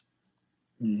match.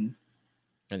 Mm-hmm.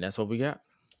 And that's what we got.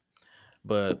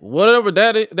 But whatever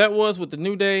that was with the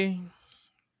New Day,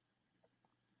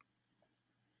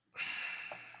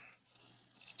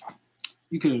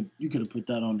 you could have put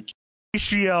that on the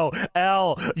ratio.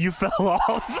 L, you fell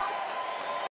off.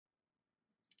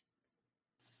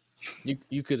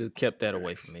 You could have kept that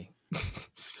away from me.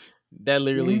 That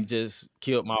literally just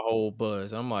killed my whole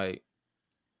buzz. I'm like,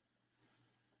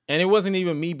 and it wasn't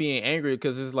even me being angry,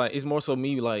 because it's more so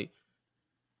me like,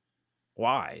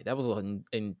 why? That was an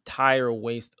entire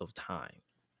waste of time.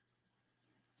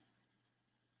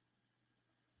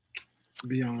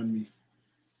 Beyond me.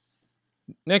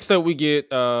 Next up, we get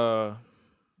the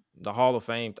Hall of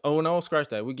Fame. Oh no, scratch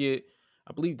that.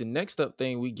 I believe the next up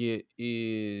thing we get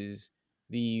is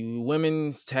the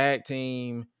women's tag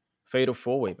team fatal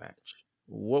 4-way match.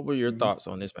 What were your thoughts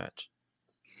on this match?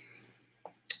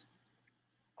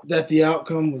 That the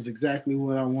outcome was exactly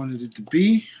what I wanted it to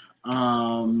be.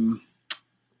 Carmella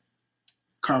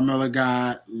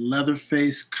got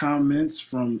Leatherface comments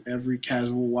from every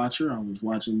casual watcher I was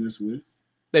watching this with.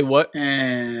 They what?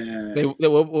 And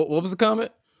what was the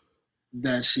comment?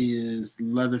 That she is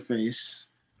Leatherface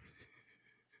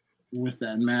with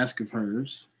that mask of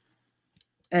hers.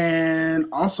 And and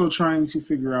also trying to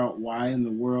figure out why in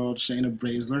the world Shayna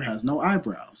Baszler has no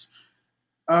eyebrows.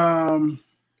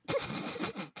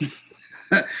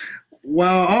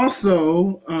 While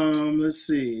also, let's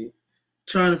see,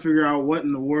 trying to figure out what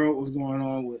in the world was going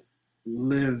on with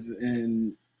Liv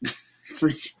and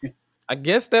freaking. I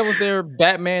guess that was their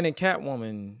Batman and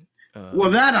Catwoman.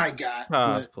 Well, that I got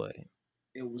cosplay.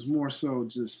 It was more so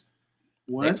just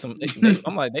what?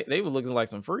 I'm like, they were looking like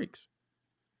some freaks.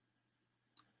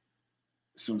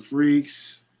 Some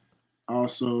freaks.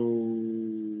 Also,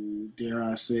 dare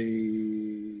I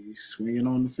say, swinging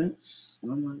on the fence.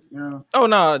 I'm like, yeah. Oh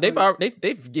no, they've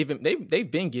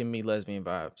been giving me lesbian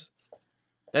vibes.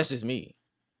 That's just me.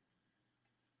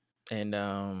 And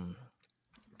I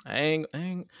ain't.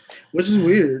 Which is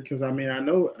weird because I mean I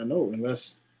know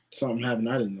unless something happened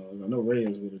I didn't know. I know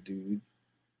Reyes with a dude.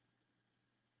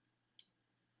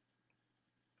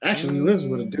 Actually, lives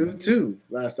with a dude too.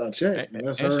 Last I checked,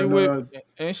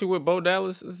 and she with Bo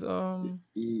Dallas. Yeah,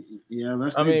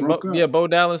 broke up. Yeah, Bo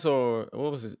Dallas or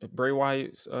what was it? Bray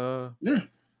Wyatt's brother.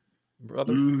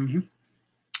 Mm-hmm.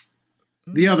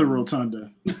 The other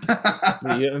Rotunda.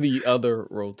 the other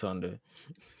Rotunda.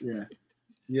 Yeah.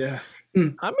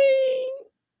 I mean,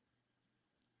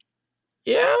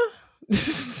 yeah.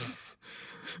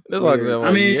 That's like that.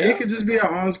 I mean, it could just be an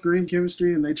on-screen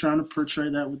chemistry, and they trying to portray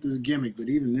that with this gimmick. But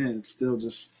even then, it's still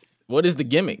just. What is the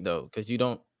gimmick though? Because you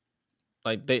don't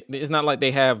like they. It's not like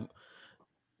they have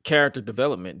character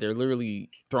development. They're literally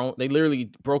They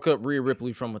literally broke up Rhea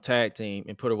Ripley from a tag team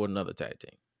and put her with another tag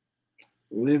team.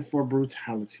 Live for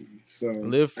brutality. So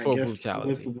live for brutality.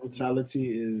 Live for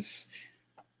brutality is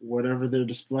whatever they're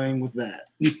displaying with that.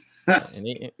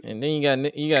 and then you got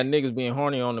niggas being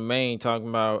horny on the main talking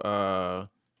about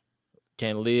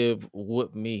can Liv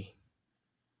whoop me.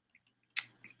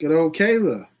 Good old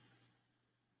Kayla.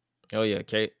 Oh yeah,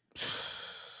 Kate.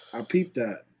 I peeped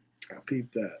that.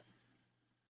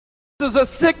 This is a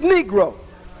sick Negro.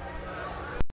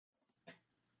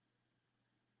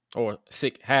 Or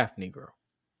sick half Negro.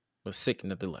 But sick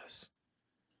nonetheless.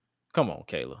 Come on,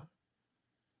 Kayla.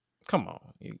 Come on.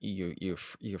 You're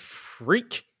a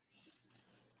freak.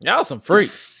 Y'all some freaks.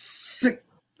 Sick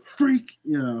freak,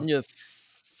 you know. You're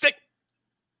sick.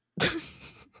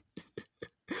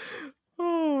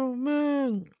 Oh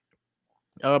man.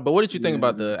 But what did you think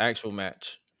about the actual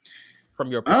match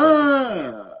from your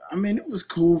perspective? I mean, it was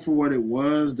cool for what it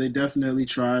was. They definitely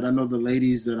tried. I know the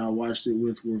ladies that I watched it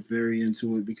with were very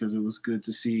into it because it was good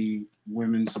to see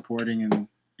women supporting and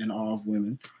in awe of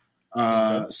women.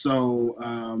 So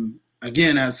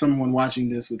again, as someone watching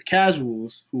this with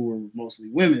casuals who were mostly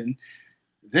women,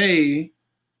 they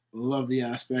love the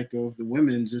aspect of the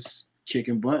women just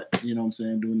kicking butt, you know what I'm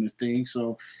saying, doing their thing.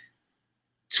 So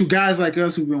to guys like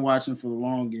us who've been watching for the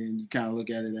long end, you kind of look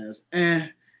at it as,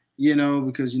 you know,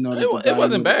 because you know that it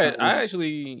wasn't bad. I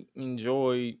actually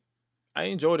enjoyed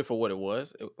it for what it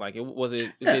was. Did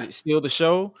it steal the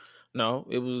show? No,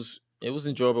 it was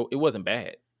enjoyable. It wasn't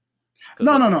bad.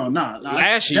 No.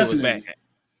 Last year was bad.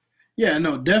 Yeah,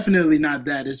 no, definitely not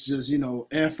that. It's just, you know,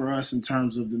 for us in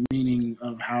terms of the meaning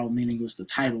of how meaningless the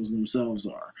titles themselves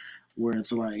are, where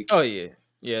it's like, oh yeah,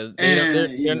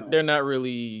 they're not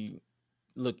really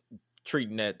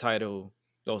treating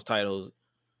those titles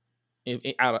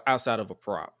outside of a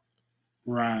prop.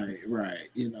 Right.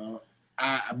 You know,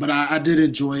 I did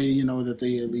enjoy, you know, that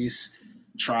they at least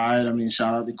tried. I mean,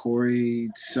 shout out to Corey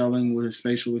selling with his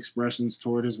facial expressions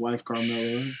toward his wife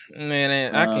Carmella.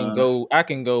 Man, I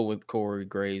can go with Corey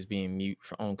Graves being mute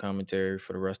on commentary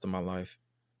for the rest of my life.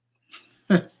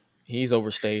 He's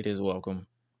overstayed his welcome.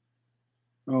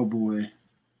 Oh boy.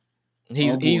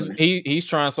 He's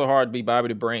trying so hard to be Bobby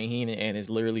the Brain Heenan and is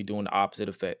literally doing the opposite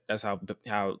effect. That's how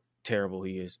terrible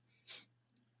he is.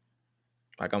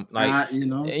 Like I'm like, you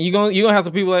know, you're gonna have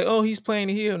some people like, oh, he's playing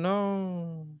the heel.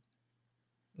 No.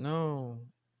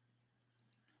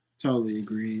 Totally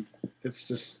agreed. It's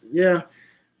just, yeah,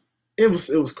 it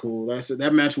was cool. That's it.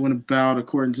 That match went about,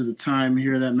 according to the time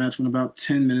here, that match went about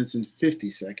 10 minutes and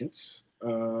 50 seconds.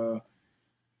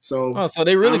 So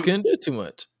they really couldn't do too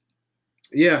much.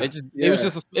 Yeah. It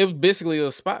was basically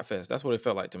a spot fest. That's what it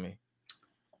felt like to me.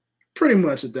 Pretty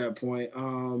much at that point.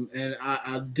 And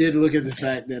I did look at the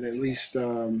fact that at least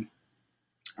I'm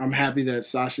happy that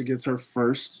Sasha gets her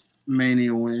first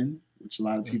Mania win, which a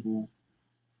lot of people,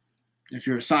 if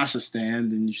you're a Sasha stan,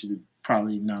 then you should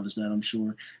probably acknowledge that, I'm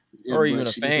sure. Or even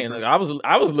a fan. Like, I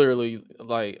was literally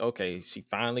like, okay, she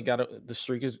finally got the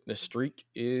streak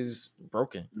is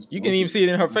broken. You can even see it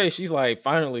in her face. She's like,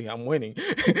 finally, I'm winning.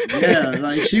 Yeah,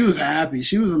 like she was happy.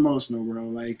 She was emotional, bro.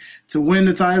 Like to win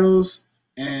the titles,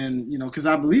 And, because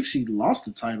I believe she lost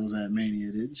the titles at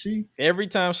Mania, didn't she? Every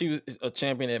time she was a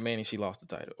champion at Mania, she lost the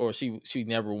title, or she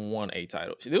never won a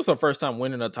title. This was her first time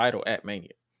winning a title at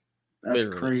Mania. That's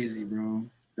Literally. crazy, bro.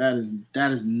 That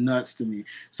is nuts to me.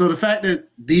 So the fact that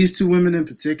these two women in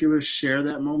particular share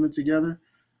that moment together,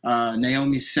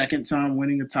 Naomi's second time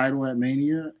winning a title at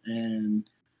Mania, and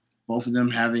both of them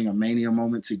having a Mania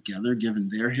moment together, given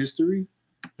their history,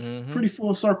 pretty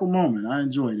full circle moment. I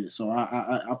enjoyed it, so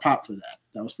I popped for that.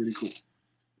 That was pretty cool.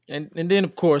 And then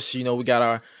of course, we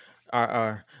got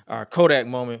our Kodak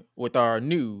moment with our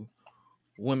new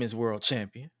Women's World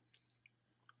Champion.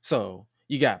 So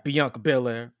you got Bianca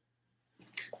Belair,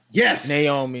 yes,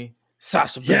 Naomi,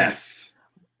 Sasha Banks, yes,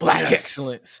 Black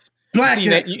Excellence. Black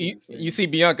Excellence. You see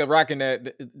Bianca rocking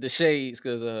the shades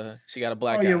because she got a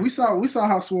black eye. Yeah, we saw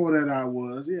how swole that eye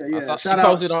was. Yeah. Shout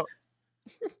out.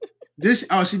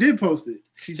 She did post it.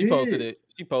 She posted it.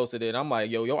 She posted it. I'm like,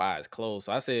 yo, your eyes closed.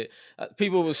 So I said,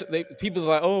 people was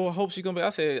like, oh, I hope she's gonna be. I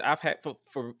said, I've had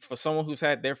for someone who's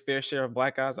had their fair share of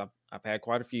black eyes. I've had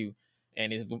quite a few,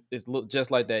 and it's look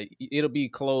just like that. It'll be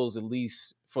closed at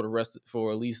least for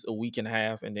at least a week and a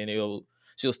half, and then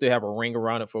she'll still have a ring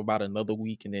around it for about another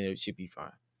week, and then it should be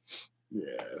fine.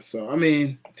 Yeah. So I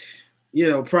mean,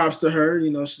 props to her.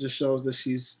 She just shows that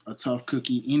she's a tough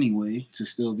cookie anyway to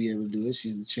still be able to do it.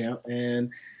 She's the champ.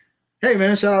 And hey,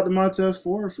 man, shout out to Montez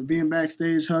Ford for being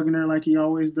backstage, hugging her like he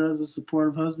always does, a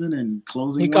supportive husband, and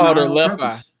closing. He called her left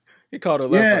eye. He called her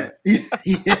left eye.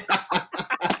 Yeah.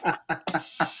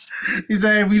 He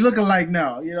said, we look alike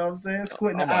now. You know what I'm saying?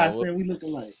 Squinting the eye saying we look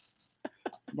alike.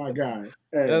 My guy.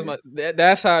 Hey.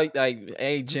 That's how, like,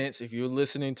 hey, gents, if you're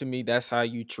listening to me, that's how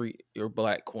you treat your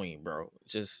black queen, bro.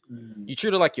 Just you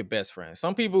treat her like your best friend.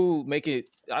 Some people make it.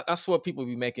 I swear, people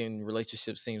be making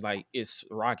relationships seem like it's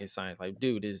rocket science. Like,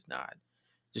 dude, it's not.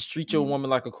 Just treat your woman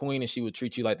like a queen, and she would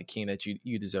treat you like the king that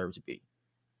you deserve to be.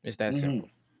 It's that simple.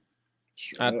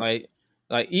 Sure.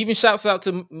 Like even shouts out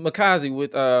to Makazi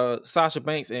with Sasha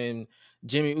Banks and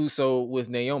Jimmy Uso with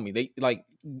Naomi.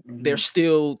 They're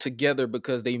still together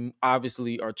because they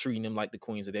obviously are treating them like the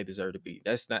queens that they deserve to be.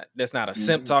 That's not a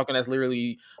simp talking. That's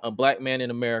literally a black man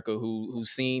in America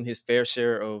who's seen his fair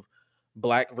share of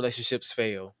black relationships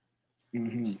fail,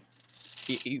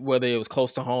 whether it was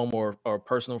close to home or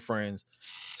personal friends.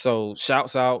 So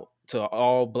shouts out to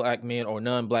all black men or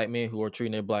non-black men who are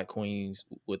treating their black queens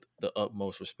with the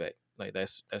utmost respect. Like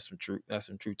that's some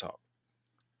true talk.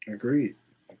 Agreed.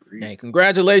 And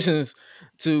congratulations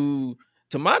to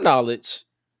my knowledge,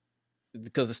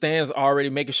 because the stands already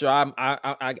making sure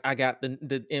I got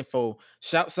the info.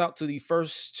 Shouts out to the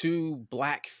first two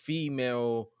black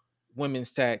female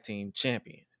women's tag team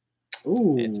champion.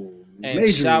 Ooh,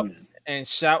 and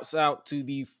shouts out to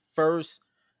the first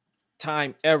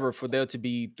time ever for there to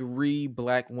be 3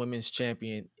 black women's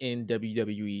champion in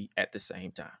WWE at the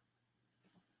same time.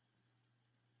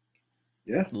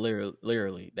 Yeah,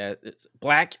 literally, that it's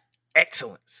black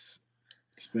excellence.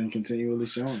 It's been continually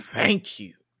shown. Thank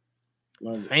you.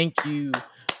 Thank you.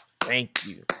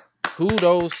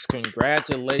 Kudos,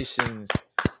 congratulations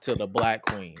to the black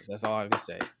queens. That's all I can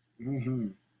say.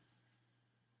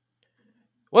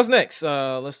 What's next?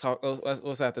 Let's talk.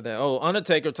 What's after that? Oh,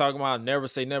 Undertaker talking about never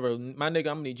say never. My nigga,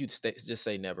 I'm gonna need you to just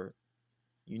say never.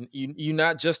 You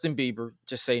not Justin Bieber.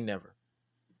 Just say never.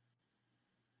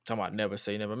 Talking about never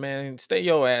say never, man. Stay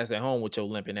your ass at home with your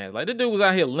limping ass. Like, the dude was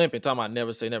out here limping, talking about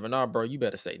never say never. Nah, bro, you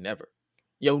better say never.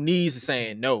 Your knees are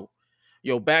saying no.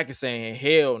 Your back is saying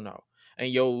hell no.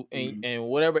 And and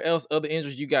whatever else other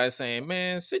injuries you guys saying,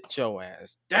 man, sit your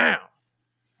ass down.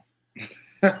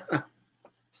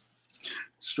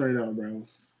 Straight up, bro.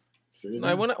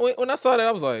 Like when I saw that,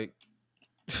 I was like,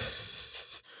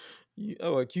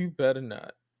 you better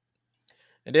not.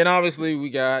 And then obviously we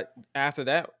got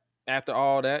after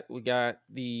all that, we got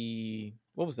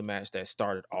what was the match that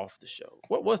started off the show?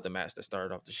 What was the match that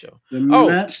started off the show?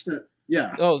 Match that,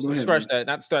 yeah. Oh, scratch that.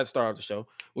 Not the start off the show.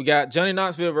 We got Johnny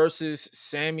Knoxville versus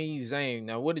Sami Zayn.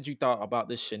 Now, what did you thought about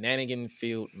this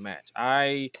shenanigan-filled match?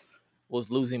 I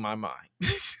was losing my mind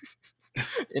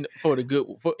in a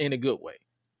good way.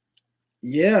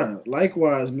 Yeah,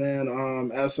 likewise,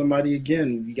 man. As somebody,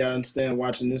 again, you gotta understand,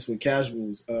 watching this with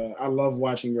casuals. I love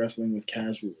watching wrestling with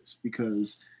casuals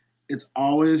because it's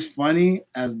always funny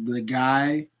as the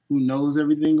guy who knows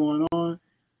everything going on.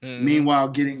 Meanwhile,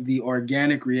 getting the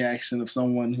organic reaction of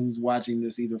someone who's watching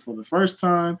this either for the first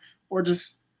time or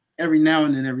just every now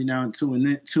and then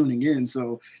tuning in.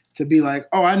 So to be like,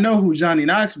 oh, I know who Johnny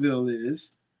Knoxville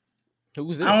is.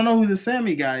 Who's this? I don't know who the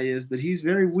Sammy guy is, but he's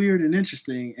very weird and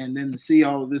interesting. And then to see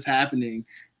all of this happening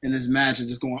in this match and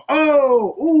just going,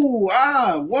 oh, ooh,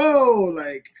 ah, whoa,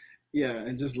 like Yeah,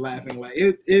 and just laughing like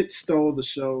it stole the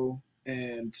show.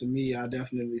 And to me, I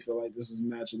definitely feel like this was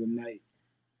match of the night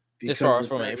As because far of as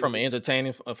the fact it from an was,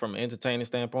 entertaining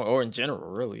standpoint, or in general,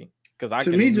 really, because I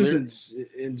to me, can just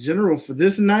in general for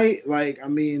this night. Like, I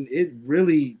mean, it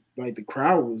really, like, the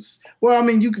crowd was, well, I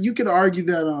mean, you could argue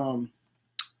that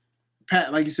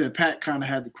Pat, like you said, Pat kind of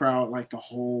had the crowd like the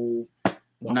whole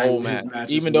the night whole with his match,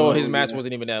 matches. even though his Well, match yeah,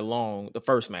 wasn't even that long, the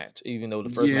first match, even though the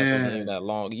first match wasn't even yeah, that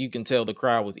long, you can tell the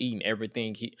crowd was eating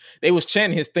everything. They was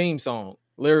chanting his theme song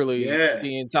literally yeah, the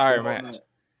the entire whole match. night.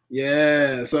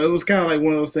 Yeah, so it was kind of like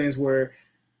one of those things where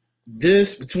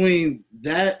this, between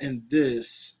that and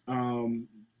this,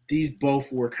 these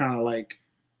both were kind of like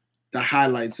the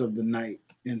highlights of the night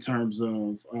in terms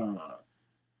of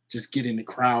just getting the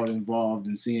crowd involved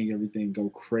and seeing everything go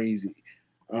crazy.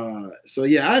 So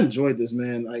yeah, I enjoyed this,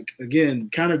 man. Like, again,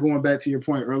 kind of going back to your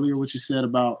point earlier, what you said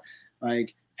about,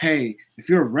 like, hey, if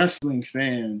you're a wrestling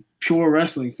fan, pure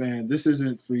wrestling fan, this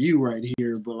isn't for you right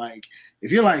here. But like,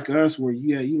 if you're like us, where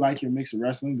you like your mix of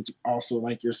wrestling, but you also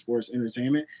like your sports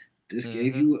entertainment, this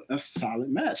gave Hmm. you a solid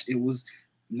match. It was,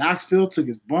 Knoxville took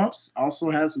his bumps,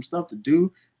 also had some stuff to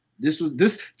do. This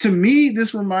to me,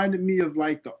 this reminded me of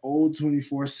like the old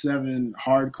 24/7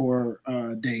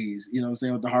 hardcore days, you know what I'm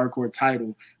saying, with the hardcore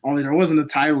title. Only there wasn't a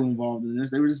title involved in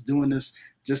this. They were just doing this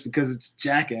just because it's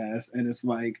Jackass, and it's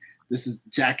like, this is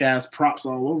Jackass props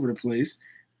all over the place,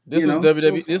 This was so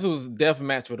WWE. This was death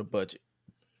match with a budget.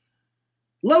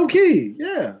 low key,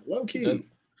 yeah, low That's key.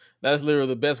 that's literally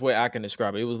the best way I can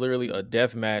describe it. It was literally a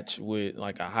death match with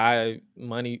like a high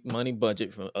money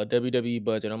budget, from a WWE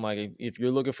budget. I'm like, if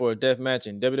you're looking for a death match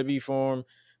in WWE form,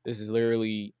 this is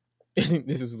literally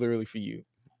this was literally for you.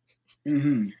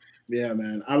 Hmm. Yeah,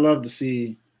 man, I love to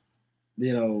see,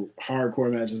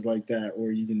 hardcore matches like that,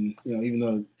 where you can, even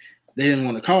though they didn't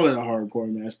want to call it a hardcore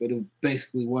match, but it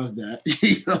basically was that,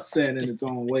 you know what I'm saying, in its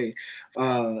own way.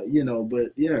 But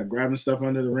yeah, grabbing stuff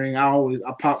under the ring,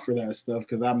 I pop for that stuff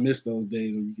because I miss those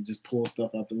days when you could just pull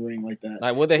stuff out the ring like that.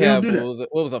 Like what they They don't have do that.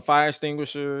 what was a fire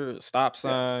extinguisher, stop Yeah.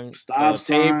 sign, Stop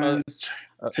signs,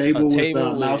 a table with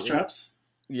table mouse with traps,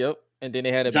 yep, and then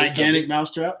they had gigantic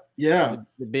mouse trap. Yeah.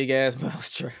 the big ass mouse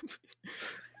trap.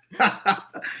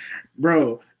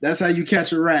 Bro, that's how you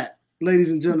catch a rat.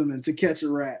 Ladies and gentlemen, to catch a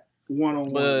rat, one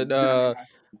on one, But Johnny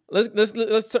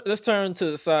Knoxville. let's turn to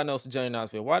the side notes of Johnny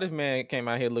Knoxville. Why this man came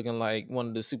out here looking like one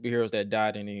of the superheroes that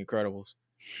died in The Incredibles?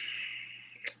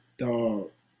 Dog,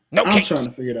 No I'm trying capes.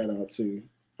 to figure that out too.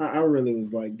 I really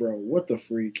was like, bro, what the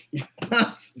freak?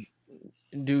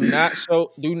 Do not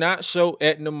show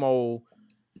Edna Mole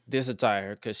this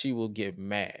attire, because she will get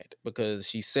mad, because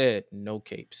she said no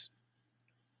capes.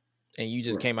 And you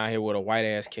just Bro. came out here with a white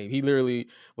ass cape. He literally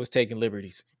was taking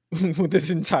liberties with this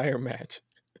entire match.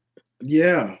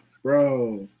 Yeah,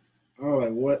 bro. I was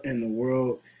like, what in the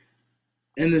world?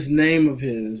 And this name of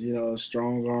his,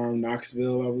 Strong Arm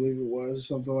Knoxville, I believe it was, or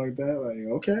something like that. Like,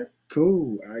 okay,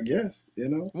 cool, I guess,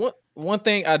 One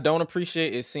thing I don't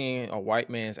appreciate is seeing a white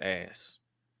man's ass.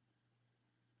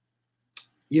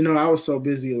 I was so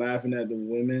busy laughing at the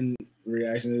women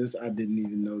reaction to this, I didn't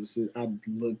even notice it. I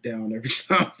looked down every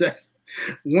time.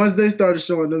 Once they started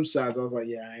showing them shots, I was like,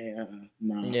 yeah, I ain't,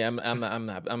 nah. Yeah,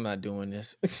 I'm not doing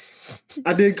this.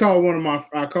 I did call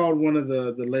I called one of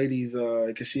the ladies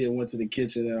because she had went to the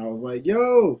kitchen, and I was like,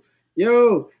 yo,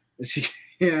 and she,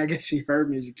 I guess she heard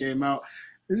me. She came out.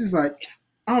 It's just like,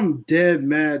 I'm dead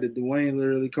mad that Dwayne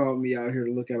literally called me out here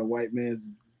to look at a white man's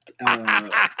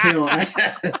pale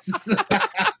ass.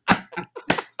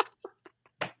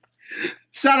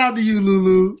 Shout out to you,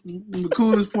 Lulu, the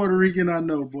coolest Puerto Rican I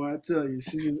know, boy. I tell you,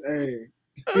 she just, hey.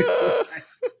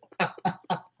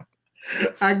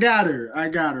 I got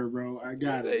her, bro. I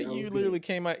got her. You literally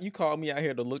came out. You called me out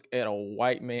here to look at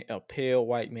a pale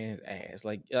white man's ass.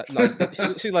 Like,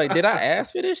 she like, did I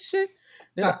ask for this shit?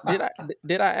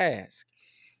 Did I ask?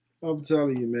 I'm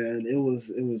telling you, man, it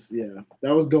was, yeah,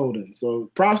 that was golden.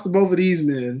 So props to both of these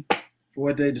men for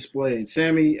what they displayed.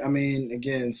 Sammy, I mean,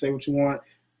 again, say what you want.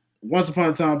 Once upon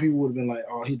a time, people would have been like,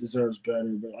 "Oh, he deserves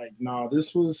better," but like, nah,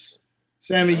 this was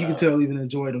Sammy. You can tell even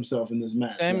enjoyed himself in this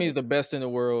match. Sammy's the best in the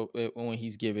world when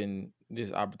he's given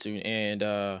this opportunity, and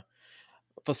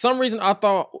for some reason, I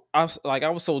thought I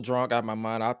was so drunk out of my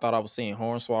mind. I thought I was seeing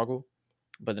Hornswoggle,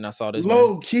 but then I saw this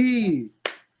low man. key.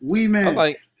 Wee Man.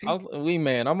 Wee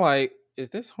Man. I'm like,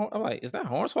 is that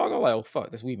Hornswoggle? I'm like, oh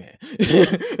fuck, that's Wee Man.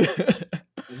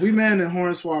 Wee Man and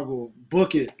Hornswoggle,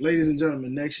 book it, ladies and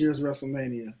gentlemen. Next year's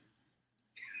WrestleMania.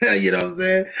 You know what I'm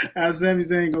saying? Have Sami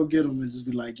Zayn go get him and just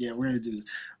be like, yeah, we're gonna do this.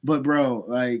 But bro,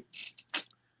 like,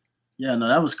 yeah, no,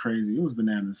 that was crazy. It was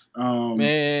bananas.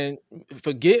 Man,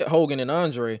 forget Hogan and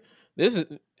Andre. This is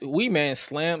Wee Man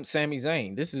slammed Sami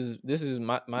Zayn. This is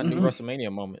my new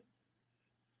WrestleMania moment.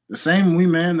 The same Wee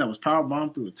Man that was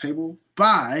powerbombed through a table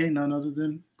by none other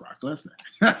than Brock Lesnar.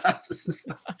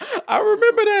 I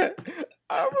remember that.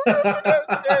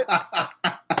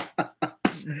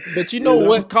 But you know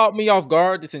what caught me off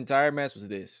guard this entire match was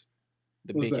this.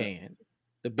 The What's big that? hand.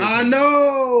 I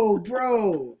know,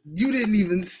 bro. You didn't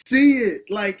even see it.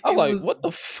 Like, I was like, what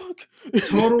the fuck?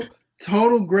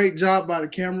 Total great job by the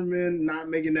cameraman not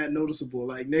making that noticeable.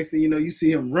 Like, next thing you know, you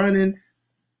see him running.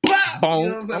 Boom. You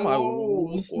know what I'm like,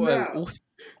 whoa, snap.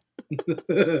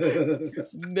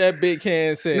 That big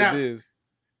hand said Now, this.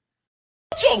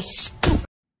 So stupid.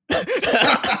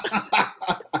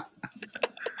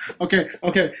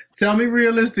 Okay. Tell me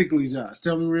realistically, Josh.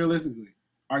 Tell me realistically.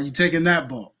 Are you taking that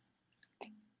bump?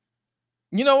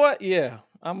 You know what? Yeah,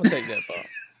 I'm gonna take that bump.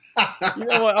 You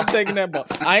know what? I'm taking that bump.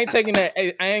 I ain't taking that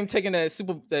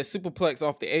superplex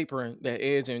off the apron that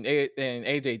Edge and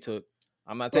AJ took.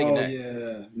 I'm not taking that.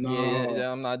 Yeah, no.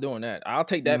 Yeah, I'm not doing that. I'll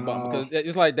take that bump because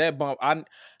it's like that bump. I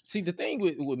see the thing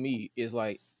with me is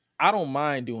like I don't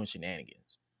mind doing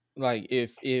shenanigans. Like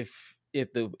if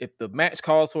the match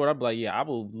calls for it, I'll be like, yeah, I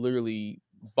will literally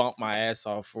bump my ass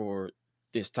off for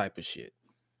this type of shit.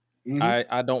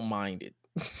 I don't mind it.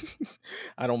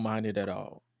 I don't mind it at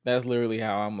all. That's literally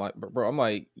how I'm like, bro. I'm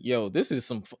like, yo, this is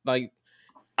some like.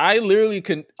 I literally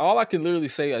all I can literally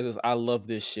say is I love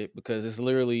this shit because it's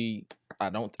literally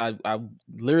I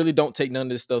literally don't take none of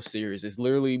this stuff serious. It's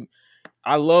literally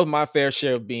I love my fair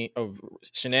share of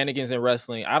shenanigans in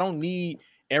wrestling. I don't need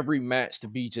every match to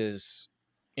be just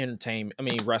entertainment. I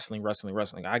mean, wrestling.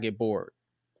 I get bored.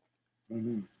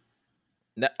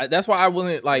 That's why I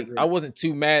wasn't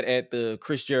too mad at the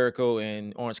Chris Jericho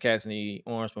and Orange Cassidy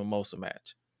Orange Mimosa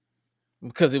match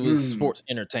because it was sports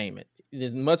entertainment.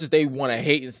 As much as they want to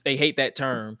hate that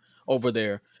term over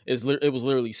there. It was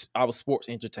literally I was sports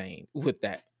entertained with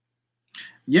that.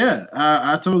 Yeah,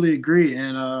 I totally agree.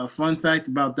 And fun fact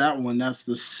about that one, that's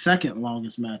the second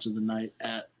longest match of the night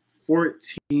at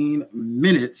 14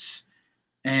 minutes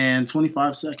and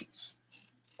 25 seconds.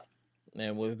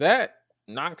 And with that,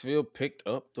 Knoxville picked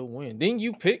up the win. Didn't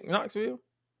you pick Knoxville?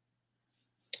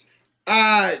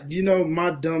 My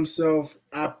dumb self,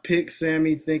 I picked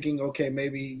Sammy thinking, okay,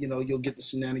 maybe, you'll get the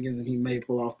shenanigans and he may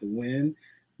pull off the win.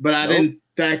 But I didn't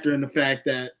factor in the fact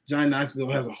that Johnny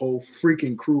Knoxville has a whole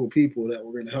freaking crew of people that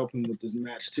were going to help him with this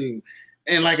match too.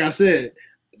 And like I said,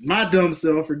 my dumb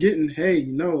self forgetting, hey,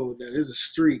 that is a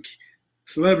streak.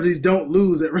 Celebrities don't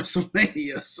lose at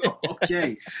WrestleMania. So,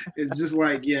 okay. It's just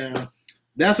like, yeah.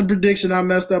 That's a prediction I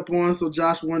messed up on, so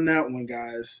Josh won that one,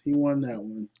 guys. He won that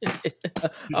one.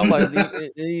 I'm like,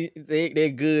 they're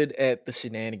good at the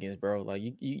shenanigans, bro. Like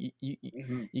you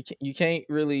can't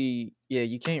really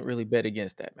bet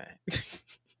against that, man.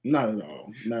 Not at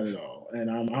all.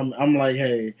 And I'm like,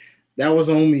 hey, that was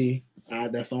on me.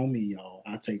 That's on me, y'all.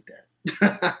 I take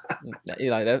that.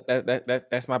 Like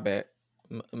that's my bad.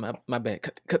 My bad.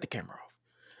 Cut the camera off.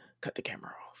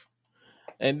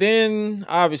 And then,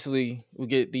 obviously, we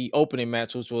get the opening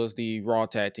match, which was the Raw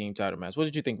Tag Team title match. What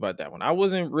did you think about that one? I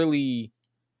wasn't really...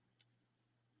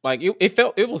 Like,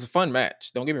 it was a fun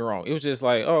match. Don't get me wrong. It was just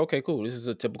like, oh, okay, cool. This is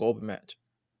a typical open match.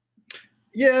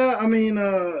 Yeah, I mean,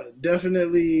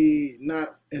 definitely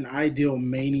not an ideal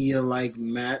Mania-like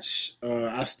match.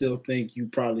 I still think you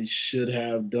probably should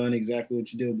have done exactly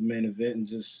what you did with the main event and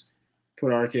just put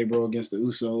RK Bro against the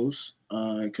Usos,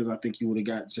 because I think you would have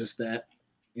got just that.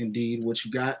 Indeed, what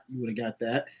you got, you would have got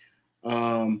that.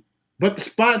 But the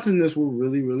spots in this were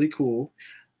really, really cool.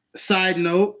 Side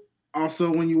note, also,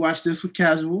 when you watch this with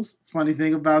casuals, funny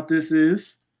thing about this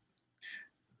is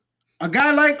a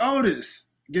guy like Otis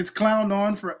gets clowned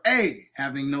on for A,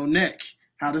 having no neck.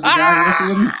 How does a guy wrestle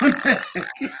with no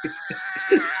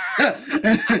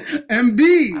neck?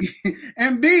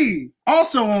 and B,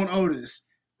 also on Otis.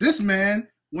 This man,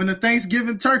 when the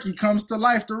Thanksgiving turkey comes to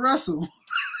life to wrestle,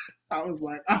 I was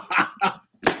like,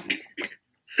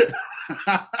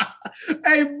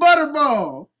 hey,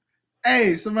 Butterball.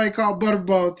 Hey, somebody call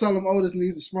Butterball. Tell him Otis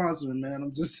needs a sponsor, man.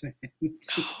 I'm just saying.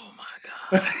 Oh, my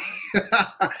God.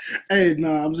 Hey,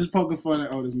 no, I'm just poking fun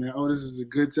at Otis, man. Otis is a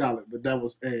good talent, but that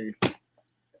was,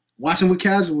 watching with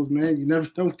casuals, man. You never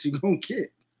know what you're going to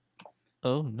get.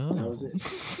 Oh, no. That was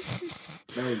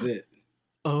it.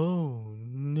 Oh,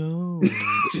 no.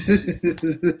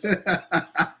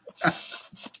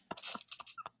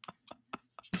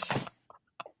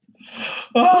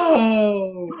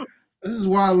 Oh, this is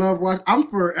why I love watching. I'm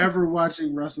forever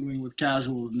watching wrestling with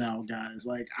casuals now, guys.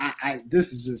 Like,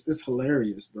 this is just, it's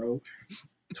hilarious, bro.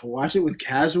 To watch it with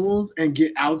casuals and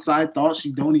get outside thoughts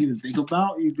you don't even think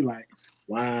about, you'd be like,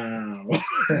 Wow.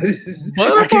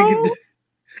 Butterball?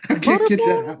 I can't get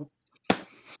that out.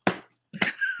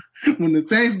 When the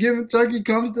Thanksgiving turkey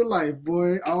comes to life,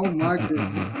 boy, oh my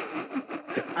goodness.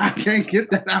 I can't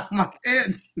get that out of my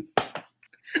head.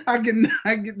 I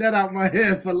get that out of my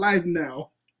head for life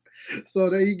now. So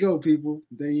there you go, people.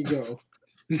 There you go.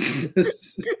 Look,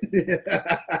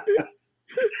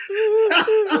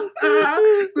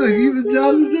 even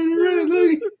John is turning red.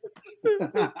 Look.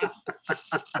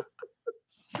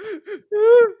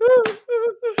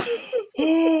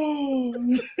 Oh.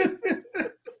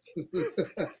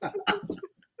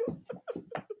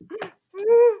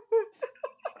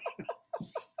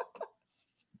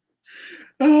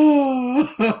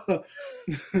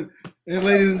 And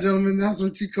ladies and gentlemen, that's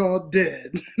what you call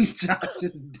dead. Josh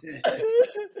is dead.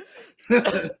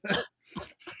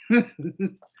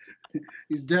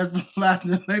 He's dead for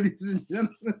laughter, ladies and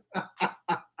gentlemen.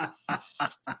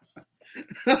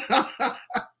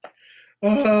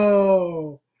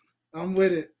 Oh, I'm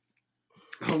with it.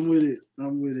 I'm with it.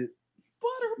 I'm with it.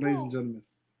 Butterball. Ladies and gentlemen.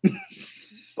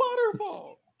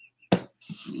 Butterball.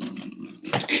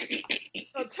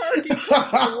 A turkey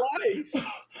comes to life.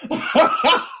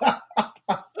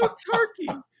 A turkey.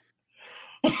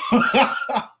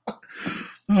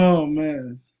 Oh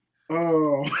man.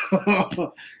 Oh.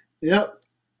 Yep.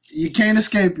 You can't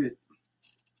escape it.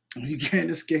 You can't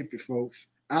escape it, folks.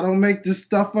 I don't make this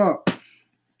stuff up.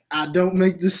 I don't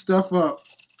make this stuff up.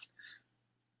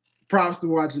 Props to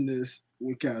watching this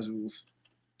with casuals.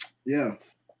 Yeah.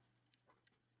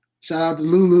 Shout out to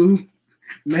Lulu,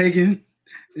 Megan,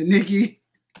 and Nikki.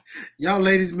 Y'all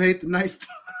ladies made the night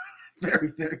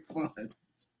very, very fun.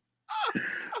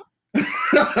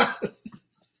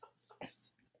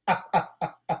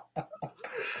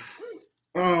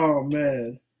 Oh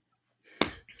man.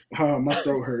 Oh, my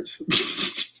throat hurts.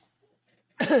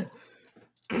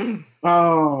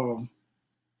 Oh.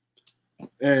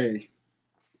 Hey.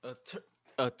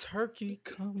 A turkey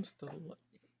comes to life.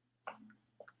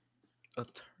 A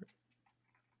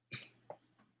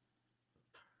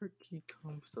turkey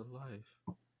comes to life.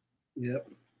 Yep.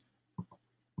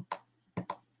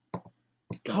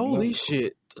 Holy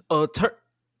shit.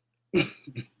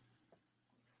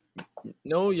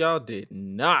 No, y'all did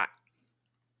not.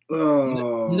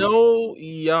 No,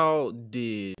 y'all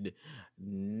did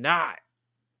not.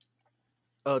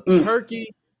 A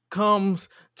turkey comes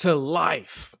to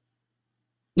life.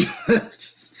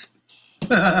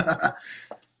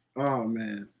 Oh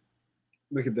man.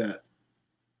 Look at that.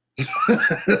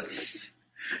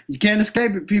 You can't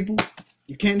escape it, people.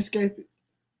 You can't escape it.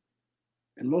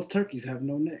 And most turkeys have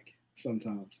no neck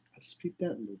sometimes. I just peeped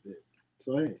that a little bit.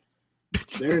 So hey,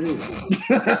 there it is.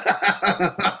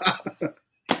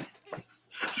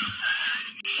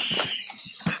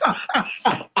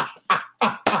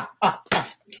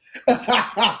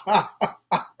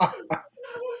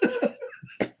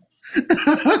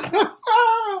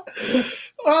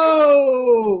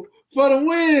 Oh, for the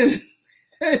win,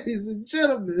 ladies and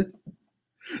gentlemen,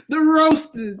 the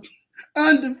roasted,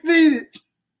 undefeated,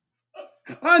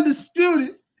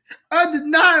 undisputed,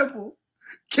 undeniable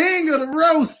king of the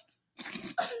roast,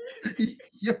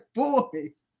 your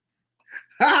boy,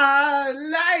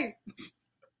 Highlight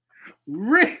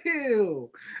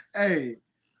Real. Hey,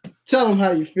 tell them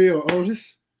how you feel,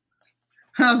 Otis.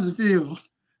 How's it feel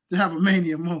to have a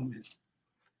mania moment?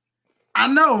 I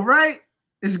know, right?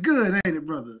 It's good, ain't it,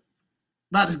 brother?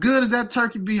 About as good as that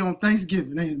turkey be on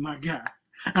Thanksgiving, ain't it, my guy?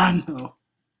 I know.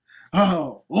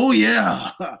 Oh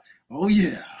yeah. Oh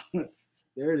yeah.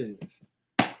 There it is.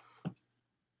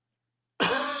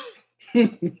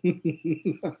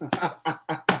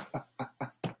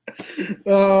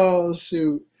 Oh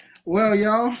shoot. Well,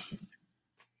 y'all.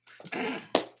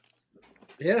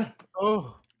 Yeah.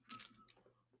 Oh.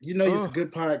 You know it's a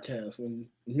good podcast when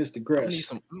Mr.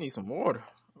 Gresh. I need some water.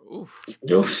 Oof.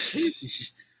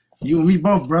 You and me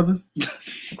both, brother.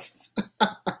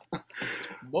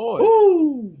 Boy.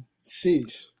 Ooh.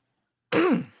 Sheesh.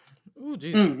 Ooh,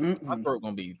 Jesus. My throat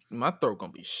gonna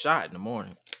be shot in the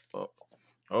morning.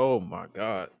 Oh my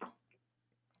God.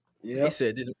 Yeah. He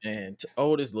said this man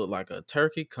Otis looked like a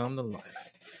turkey come to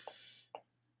life.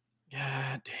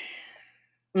 God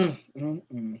damn.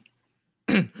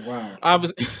 Wow. I'm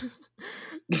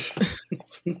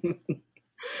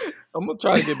gonna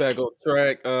try to get back on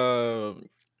track.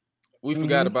 We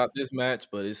forgot about this match,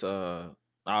 but it's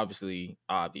obviously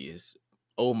obvious.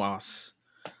 Omos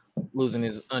losing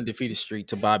his undefeated streak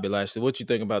to Bobby Lashley. What you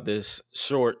think about this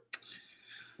short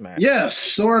match? Yeah,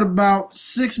 short, about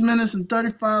 6 minutes and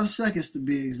 35 seconds to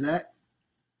be exact.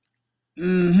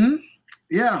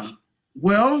 Yeah.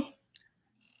 Well,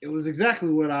 It was exactly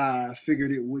what I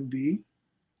figured it would be.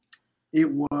 It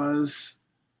was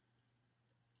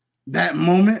that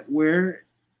moment where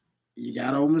you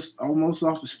got almost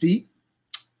off his feet.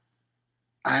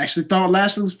 I actually thought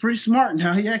Lashley was pretty smart in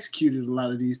how he executed a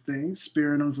lot of these things,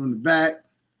 spearing him from the back,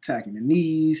 attacking the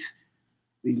knees,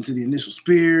 leading to the initial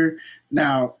spear.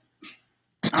 Now,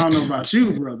 I don't know about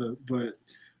you, brother, but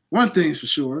one thing's for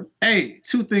sure. Hey,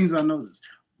 two things I noticed.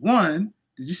 One,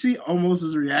 did you see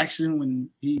Omos's reaction when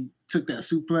he took that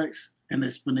suplex and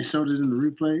when they showed it in the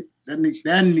replay? That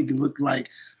nigga looked like,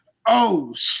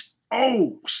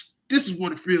 this is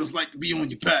what it feels like to be on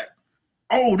your back.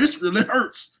 Oh, this really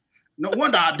hurts. No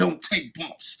wonder I don't take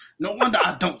bumps. No wonder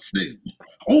I don't sin.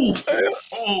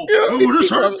 This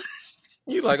hurts.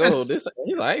 You like, oh, this?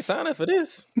 He's like, I ain't signing for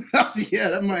this. Yeah,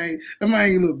 that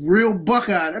man looked real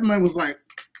buck-eyed. That man was like,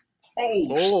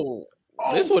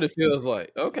 this is what it feels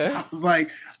like. Okay. I was like,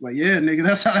 yeah, nigga,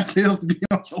 that's how it feels to be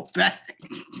on your back.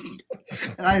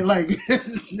 I like,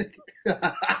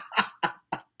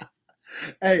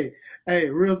 hey,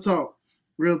 real talk.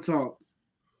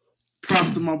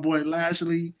 Props to my boy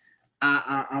Lashley.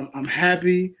 I'm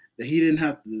happy that he didn't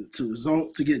have to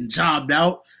resort to getting jobbed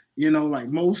out, like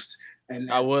most.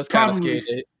 And I was kind of scared.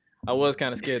 I was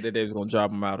kind of scared that they was gonna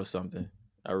job him out or something.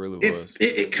 I really was.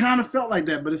 It kind of felt like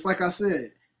that, but it's like I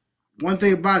said. One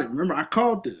thing about it, remember, I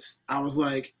called this. I was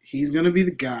like, he's gonna be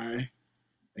the guy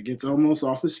that gets almost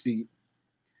off his feet,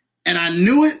 and I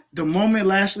knew it the moment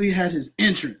Lashley had his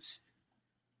entrance.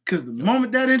 Because the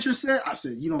moment that entrance said, I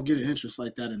said, you don't get an entrance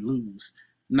like that and lose.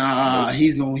 Nah,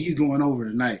 he's going over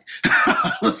tonight.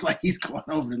 I was like, he's going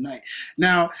over tonight.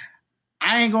 Now,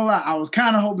 I ain't gonna lie, I was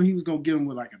kind of hoping he was gonna get him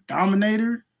with like a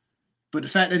dominator, but the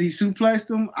fact that he suplexed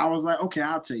him, I was like, okay,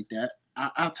 I'll take that.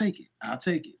 I'll take it.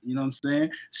 You know what I'm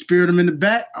saying? Speared him in the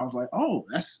back. I was like, oh,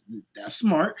 that's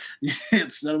smart.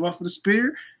 Set him up for the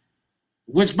spear,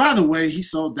 which, by the way, he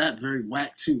sold that very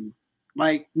whack too.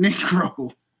 Like,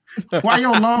 Negro, why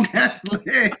your long ass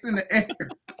legs in the air?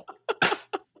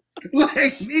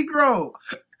 Like, Negro,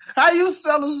 how you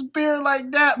sell a spear like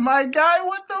that, my guy?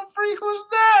 What the freak was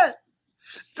that?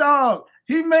 Dog,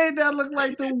 he made that look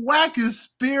like the wackest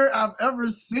spear I've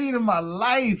ever seen in my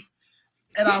life.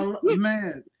 And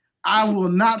I will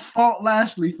not fault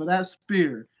Lashley for that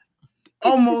spear.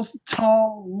 Almost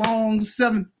tall, long,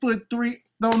 7'3",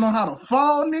 don't know how to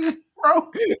fall, nigga,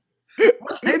 bro.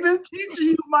 What they been teaching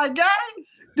you, my guy?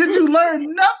 Did you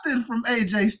learn nothing from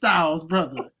AJ Styles,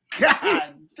 brother?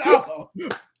 God, dog.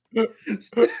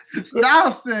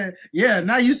 Styles said, yeah,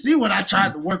 now you see what I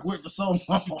tried to work with for so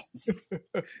long.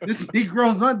 This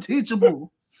Negro's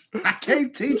unteachable. I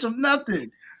can't teach him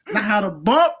nothing. Not how to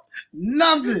bump,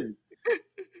 nothing.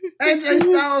 AJ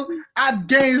Styles, I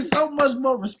gained so much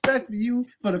more respect for you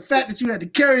for the fact that you had to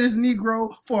carry this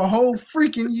Negro for a whole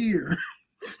freaking year.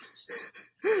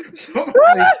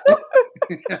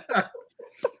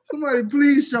 Somebody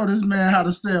please show this man how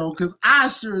to sell, because I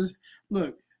sure as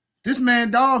look, this man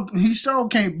dog, he sure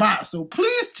can't buy, so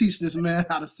please teach this man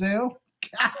how to sell.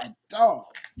 God, dog.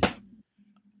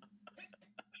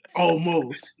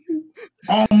 Almost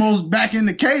back in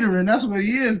the catering. That's what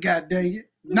he is, god dang it.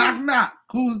 Knock, knock.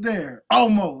 Who's there?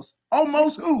 Almost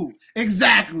who?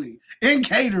 Exactly. In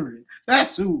catering.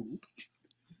 That's who.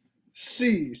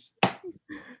 Jeez.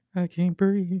 I can't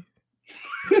breathe.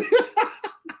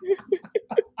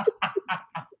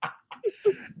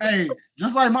 Hey,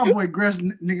 just like my boy Gress,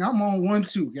 nigga, I'm on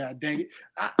 1-2, god dang it.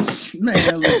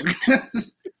 Man, look.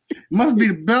 Must be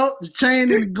the belt, the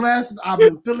chain, and the glasses. I've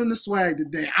been feeling the swag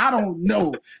today. I don't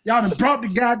know. Y'all done brought the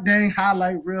goddamn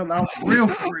highlight reel out for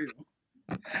real.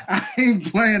 I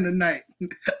ain't playing tonight.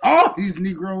 All these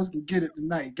Negroes can get it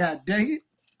tonight. God dang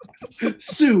it.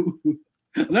 Shoot.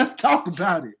 Let's talk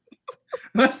about it.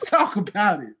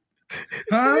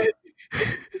 Huh?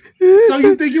 So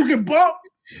you think you can bump?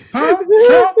 Huh?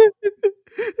 Chump?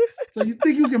 So you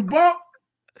think you can bump?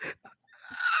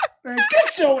 Man,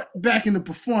 get your back in the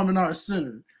performing arts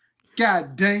center.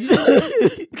 God dang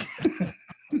it.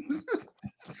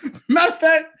 Matter of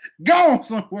fact, go on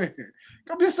somewhere.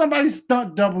 Go be somebody's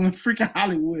stunt double in freaking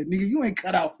Hollywood. Nigga, you ain't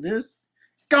cut out for this.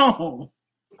 Go on.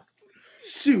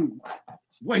 Shoot.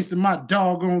 Wasting my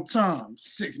doggone time.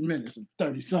 6 minutes and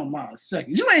 30-some odd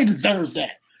seconds. You ain't deserved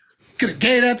that. Could have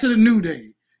gave that to the New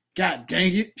Day. God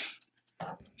dang it.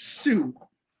 Shoot.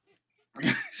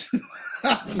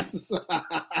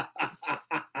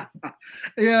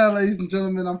 Yeah, ladies and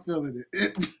gentlemen, I'm feeling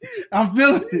it. I'm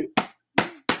feeling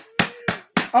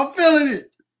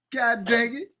it. God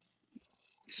dang it.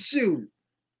 Shoot.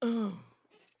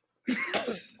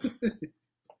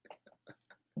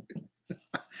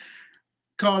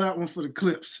 Call that one for the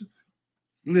clips.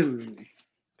 Literally.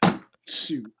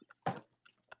 Shoot.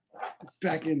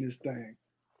 Back in this thing.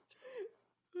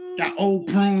 Got old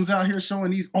prunes out here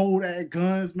showing these old ass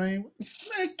guns, man.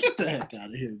 Man, get the heck out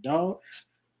of here, dog.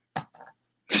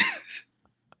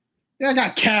 Yeah, I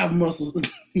got calf muscles.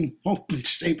 Hopefully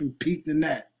shaping peaked in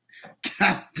that.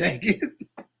 God dang it.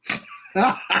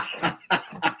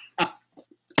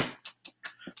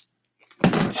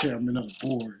 Chairman of the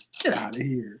board. Get out of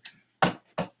here. That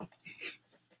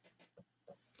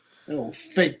old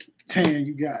fake tan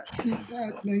you got.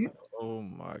 God, man. Oh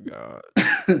my God.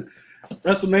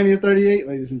 WrestleMania 38,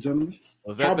 ladies and gentlemen.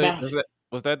 Was that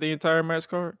the entire match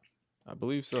card? I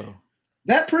believe so.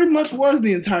 That pretty much was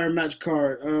the entire match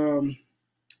card.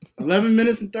 11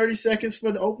 minutes and 30 seconds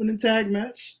for the opening tag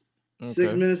match. Okay.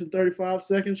 6 minutes and 35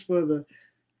 seconds for the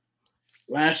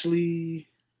Lashley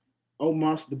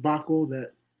Omos debacle.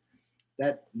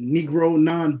 That Negro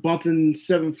non-bumping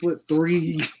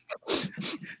 7'3"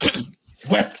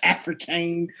 West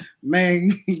African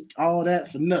man, all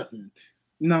that for nothing.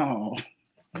 No,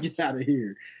 get out of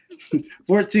here.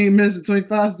 14 minutes and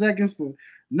 25 seconds for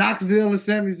Knoxville and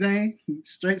Sami Zayn.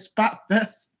 Straight spot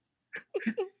fest.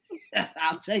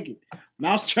 I'll take it.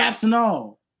 Mouse traps and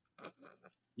all.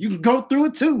 You can go through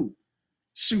it too.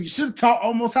 Shoot, you should have taught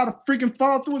almost how to freaking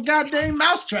fall through a goddamn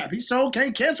mousetrap. He sure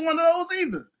can't catch one of those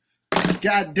either.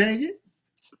 God dang it.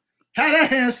 Had that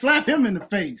hand slap him in the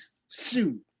face.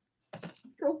 Shoot.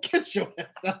 Go kiss your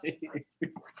ass out of here.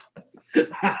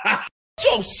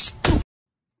 So stupid.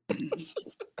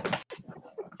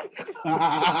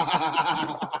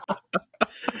 I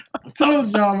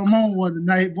told y'all I'm on one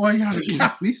tonight, boy. Y'all done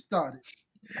got me started.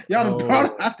 Y'all done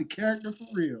brought out the character for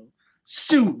real.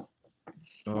 Shoot.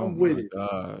 I'm with it.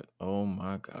 God. Oh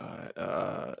my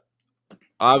God.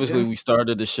 Obviously, we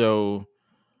started the show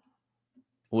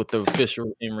with the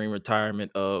official in-ring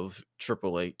retirement of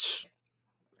Triple H.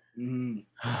 Mm.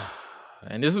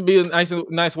 And this would be a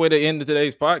nice way to end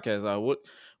today's podcast. What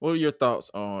are your thoughts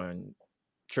on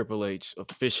Triple H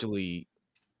officially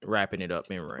wrapping it up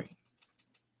in ring?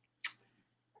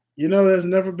 You know, there's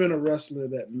never been a wrestler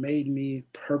that made me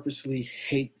purposely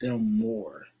hate them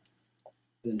more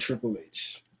than Triple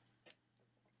H.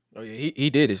 Oh yeah, he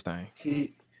did his thing.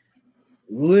 He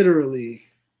literally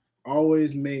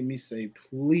always made me say,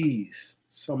 please,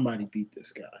 somebody beat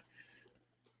this guy.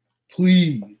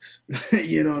 Please.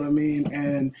 You know what I mean?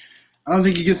 And I don't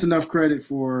think he gets enough credit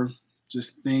for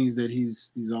just things that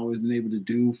he's always been able to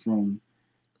do, from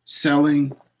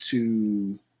selling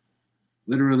to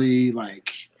literally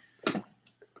like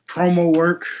promo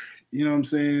work, you know what I'm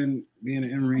saying, being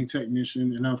an in-ring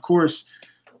technician. And of course,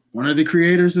 one of the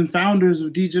creators and founders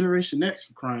of D-Generation X,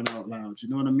 for crying out loud. You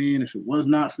know what I mean? If it was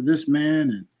not for this man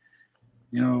and,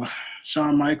 you know,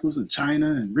 Shawn Michaels and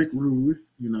Chyna and Rick Rude,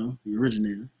 you know, the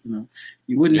originator, you know,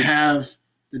 you wouldn't have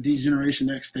the D-Generation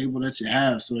X stable that you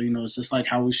have. So, you know, it's just like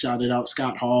how we shouted out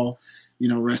Scott Hall, you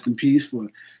know, rest in peace, for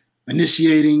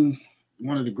initiating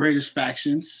one of the greatest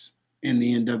factions in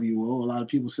the NWO. A lot of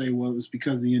people say, well, it was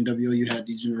because of the NWO you had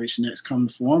D-Generation X come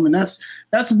to form, and that's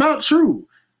about true.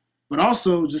 But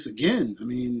also, just again, I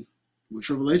mean, with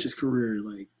Triple H's career,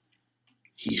 like,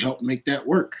 he helped make that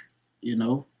work, you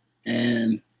know?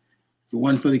 And if it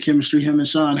wasn't for the chemistry him and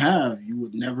Shawn have, you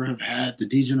would never have had the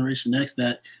D-Generation X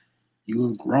that you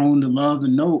have grown to love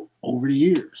and know over the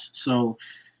years. So,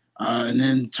 and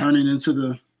then turning into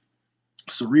the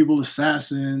cerebral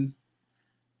assassin,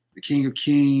 the King of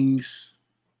Kings,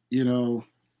 you know,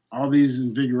 all these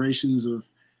invigorations of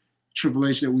Triple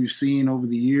H that we've seen over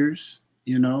the years,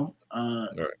 you know,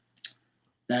 Right.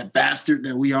 That bastard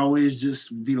that we always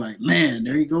just be like, man,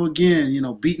 there you go again, you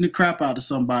know, beating the crap out of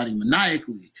somebody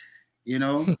maniacally, you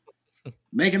know,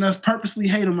 making us purposely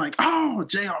hate him, like, oh,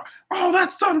 JR, oh,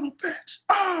 that son of a bitch,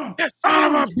 oh, That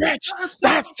son of a bitch,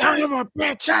 that son of a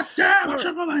bitch, goddamn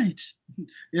Triple H,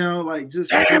 you know, like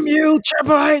just damn you,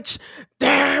 Triple H,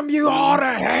 damn you all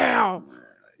to hell.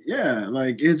 Yeah,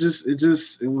 like it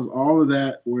was all of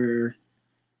that where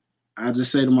I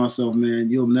just say to myself, man,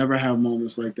 you'll never have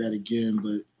moments like that again.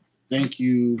 But thank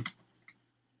you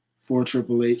for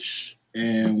Triple H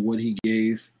and what he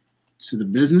gave to the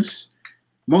business.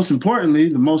 Most importantly,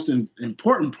 the most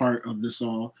important part of this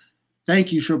all,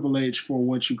 thank you, Triple H, for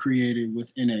what you created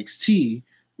with NXT,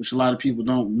 which a lot of people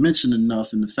don't mention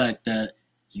enough, in the fact that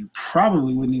you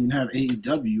probably wouldn't even have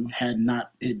AEW had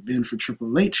not it been for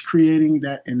Triple H creating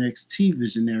that NXT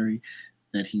visionary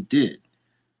that he did.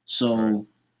 So,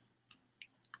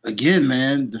 again,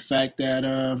 man, the fact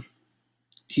that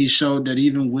he showed that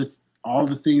even with all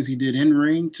the things he did in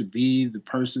ring, to be the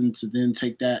person to then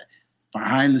take that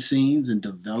behind the scenes and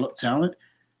develop talent,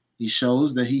 he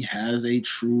shows that he has a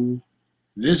true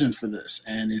vision for this.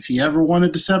 And if he ever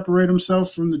wanted to separate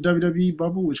himself from the WWE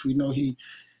bubble, which we know he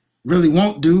really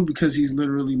won't do because he's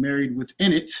literally married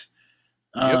within it,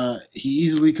 he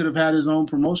easily could have had his own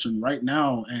promotion right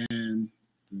now and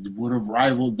would have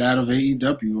rivaled that of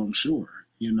AEW, I'm sure.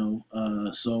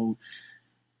 So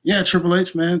yeah, Triple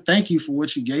H, man, thank you for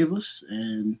what you gave us,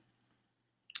 and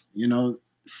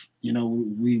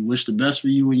we wish the best for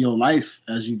you in your life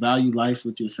as you value life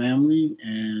with your family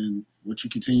and what you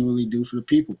continually do for the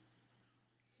people.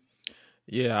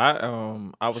 Yeah,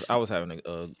 I was having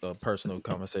a personal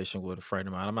conversation with a friend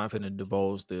of mine. I'm not going to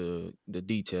divulge the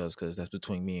details because that's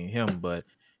between me and him. But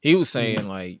he was saying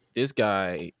like this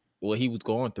guy, what he was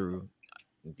going through.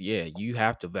 Yeah, you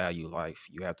have to value life.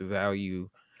 You have to value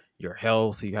your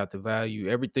health. You have to value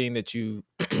everything that you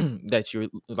that you're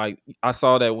like. I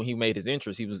saw that when he made his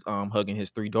entrance, he was hugging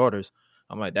his 3 daughters.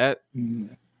 I'm like that.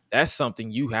 That's something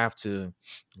you have to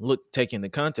take into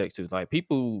context to. Like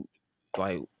people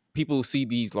see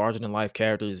these larger than life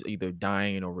characters either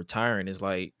dying or retiring. It's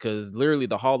like because literally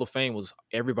the Hall of Fame was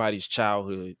everybody's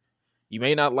childhood. You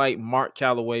may not like Mark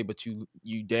Calloway, but you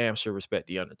damn sure respect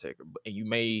The Undertaker. And you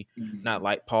may not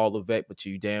like Paul Levesque, but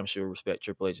you damn sure respect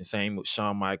Triple H. And same with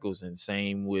Shawn Michaels, and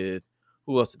same with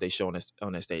who else did they show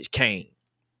on that stage? Kane.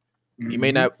 You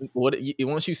may not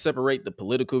once you separate the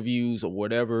political views or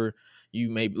whatever you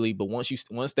may believe, but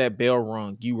once that bell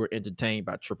rung, you were entertained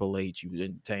by Triple H, you were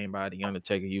entertained by The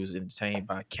Undertaker, you was entertained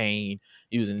by Kane,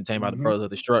 you was entertained by the Brothers of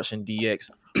Destruction, DX,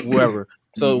 whoever.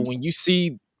 So when you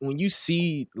see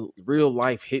real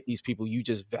life hit these people, you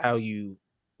just value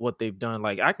what they've done.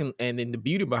 Like and then the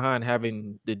beauty behind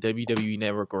having the WWE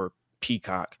Network or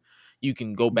Peacock, you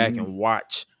can go back and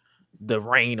watch the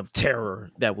reign of terror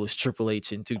that was Triple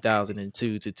H in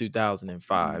 2002 to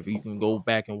 2005. You can go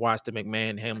back and watch the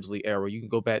McMahon Helmsley era. You can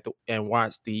go back and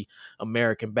watch the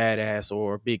American Badass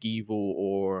or Big Evil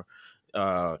or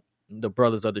the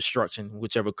Brothers of Destruction,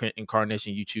 whichever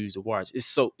incarnation you choose to watch. It's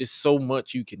so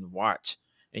much you can watch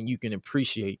and you can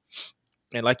appreciate.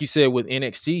 And like you said with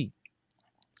NXT,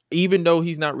 even though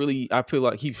he's not really, I feel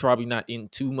like he's probably not in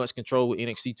too much control with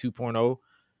NXT 2.0.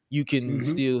 You can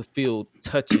still feel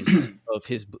touches of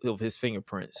his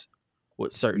fingerprints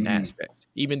with certain aspects.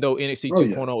 Even though NXT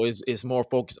 2.0 is more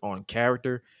focused on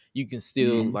character, you can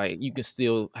still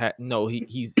know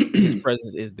his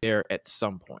presence is there at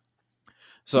some point.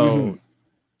 So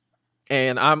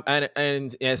and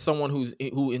and as someone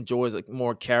who enjoys like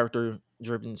more character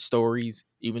driven stories,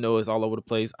 even though it's all over the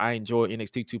place, I enjoy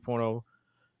NXT 2.0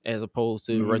 as opposed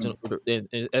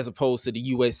to as opposed to the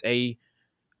USA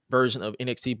version of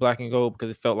NXT Black and Gold,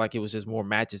 because it felt like it was just more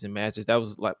matches and matches. That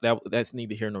was like that's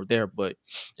neither here nor there, but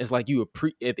it's like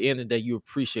at the end of the day you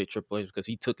appreciate Triple H because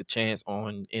he took a chance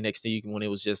on NXT when it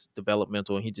was just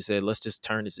developmental, and he just said, let's just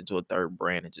turn this into a third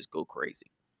brand and just go crazy.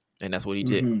 And that's what he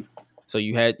did. So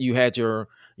you had your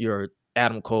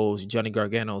Adam Cole's, Johnny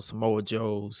Gargano, Samoa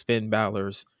Joe's, Finn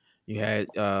Balor's, you had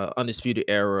Undisputed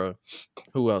Era,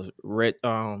 who else?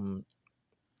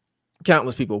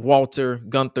 Countless people, Walter,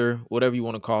 Gunther, whatever you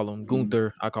want to call him,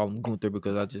 Gunther. I call him Gunther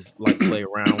because I just like to play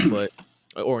around, but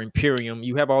or Imperium.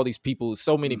 You have all these people,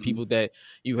 so many people that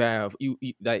you have. You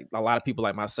like a lot of people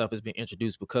like myself has been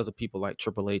introduced because of people like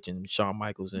Triple H and Shawn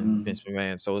Michaels and Vince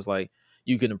McMahon. So it's like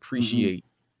you can appreciate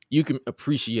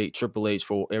Triple H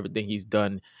for everything he's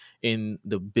done in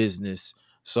the business.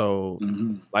 So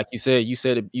like you said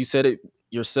it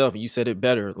yourself, and you said it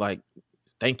better. Like,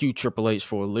 thank you, Triple H,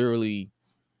 for literally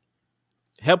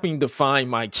helping define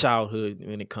my childhood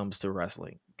when it comes to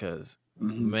wrestling. Because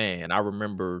man, I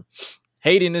remember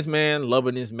hating this man,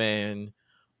 loving this man,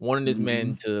 wanting this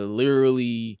man to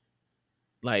literally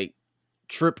like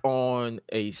trip on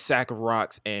a sack of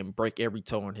rocks and break every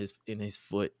toe in his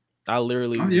foot. I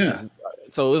literally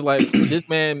so it's like this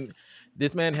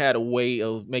man had a way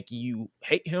of making you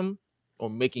hate him or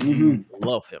making you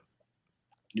love him.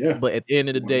 Yeah. But at the end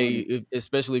of the day,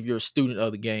 especially if you're a student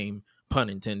of the game, pun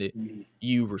intended,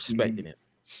 you respected it.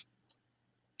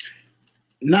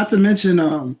 Not to mention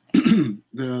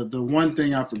the one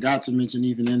thing I forgot to mention,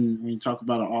 even when you talk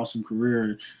about an awesome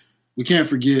career, we can't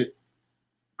forget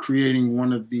creating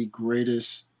one of the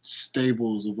greatest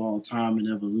stables of all time in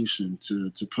Evolution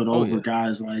to put over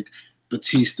guys like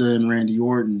Batista and Randy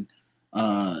Orton,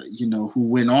 who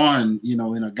went on,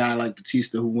 in a guy like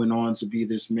Batista who went on to be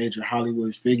this major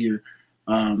Hollywood figure,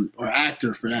 or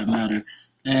actor for that matter.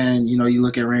 And, you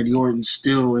look at Randy Orton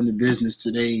still in the business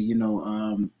today,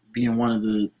 being one of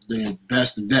the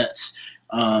best vets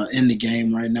in the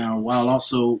game right now, while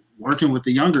also working with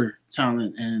the younger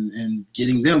talent and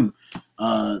getting them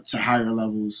to higher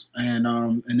levels.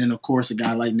 And then, of course, a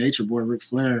guy like Nature Boy Ric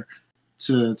Flair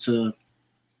to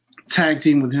tag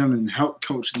team with him and help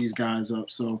coach these guys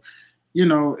up. So,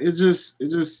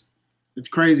 it's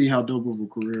crazy how dope of a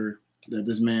career that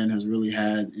this man has really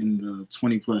had in the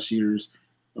 20 plus years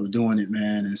of doing it,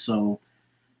 man. And so,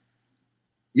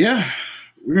 yeah,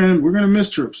 we're gonna miss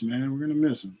Trips, man. We're gonna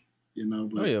miss him,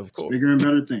 but of it's course. bigger and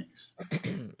better things.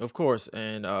 Of course.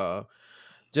 And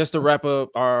just to wrap up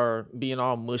our being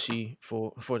all mushy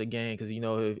for the game, because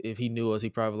if he knew us, he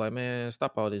probably like, man,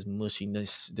 stop all this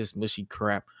mushiness, this mushy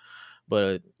crap.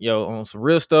 But on some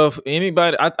real stuff,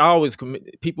 anybody, I always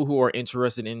people who are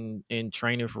interested in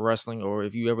training for wrestling, or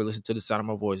if you ever listen to the sound of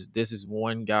my voice, this is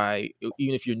one guy.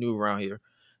 Even if you're new around here,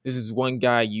 this is one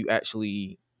guy you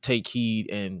actually take heed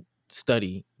and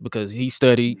study, because he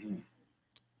studied. Mm-hmm.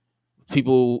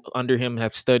 People under him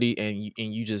have studied, and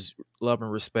you just love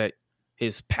and respect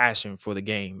his passion for the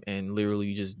game, and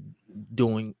literally just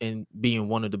doing and being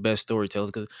one of the best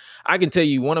storytellers. Because I can tell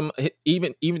you, one of my,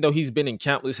 even though he's been in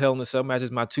countless Hell in a Cell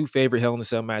matches, my two favorite Hell in a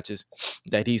Cell matches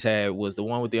that he's had was the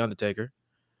one with the Undertaker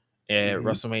at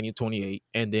WrestleMania 28,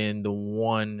 and then the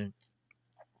one,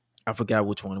 I forgot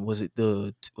which one was it.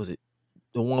 The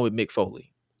one with Mick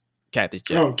Foley, Cactus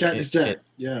Jack. Oh, Cactus Jack.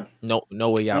 Yeah. No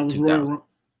Way That Out was 2000.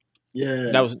 Yeah.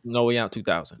 That was No Way Out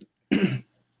 2000.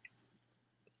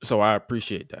 So I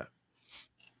appreciate that.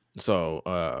 So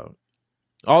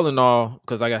all in all,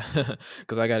 because I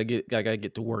gotta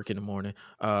get to work in the morning.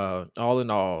 All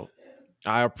in all,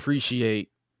 I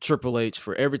appreciate Triple H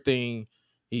for everything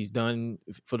he's done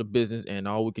for the business, and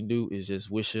all we can do is just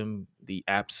wish him the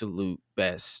absolute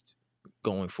best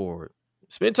going forward.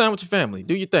 Spend time with your family,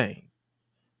 do your thing.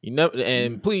 You never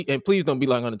and please don't be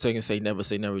like Undertaker and say never.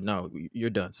 No, you're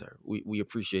done, sir. We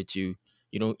appreciate you.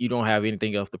 You don't have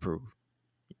anything else to prove.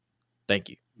 Thank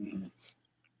you. Mm-hmm.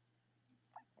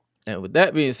 And with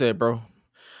that being said, bro,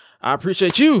 I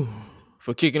appreciate you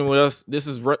for kicking with us. This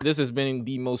has been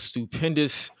the most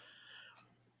stupendous,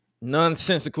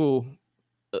 nonsensical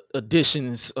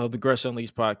editions of the Gresh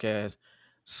Unleashed podcast.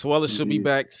 Swella should be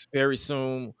back very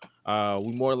soon.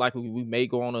 We may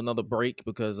go on another break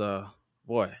because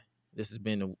boy, this has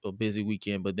been a busy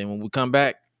weekend. But then when we come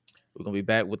back, we're gonna be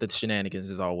back with the shenanigans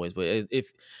as always. But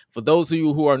if for those of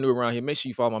you who are new around here, make sure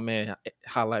you follow my man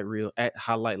Highlight Reel at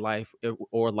Highlight Life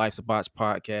or Life's a Botch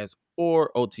podcast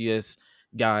or OTS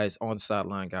guys on the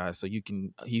sideline guys. So he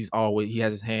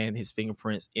has his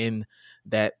fingerprints in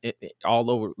that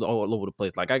all over the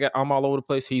place. Like I'm all over the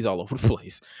place. He's all over the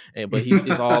place. But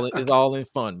it's all in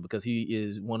fun because he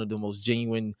is one of the most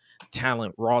genuine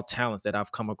raw talents that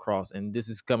I've come across. And this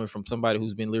is coming from somebody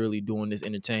who's been literally doing this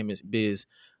entertainment biz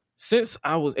since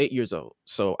I was 8 years old.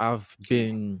 So I've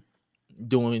been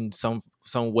doing some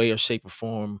way or shape or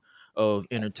form of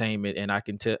entertainment, and I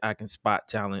can spot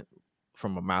talent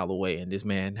from a mile away. And this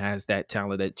man has that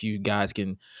talent that you guys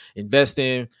can invest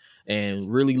in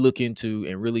and really look into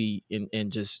and really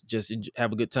and just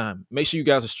have a good time. Make sure you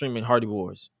guys are streaming Hardy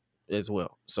Boys as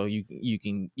well, so you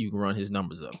can run his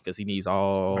numbers up because he needs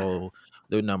all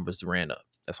their numbers ran up.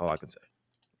 That's all I can say.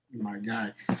 My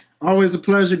guy. Always a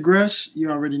pleasure, Gresh. You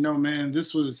already know, man.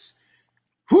 This was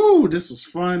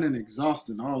fun and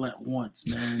exhausting all at once,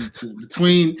 man.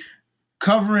 Between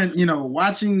covering,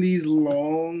 watching these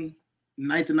long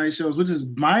night-to-night shows, which is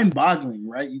mind-boggling,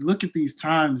 right? You look at these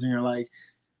times and you're like,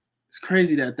 it's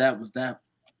crazy that was that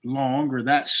long or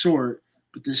that short.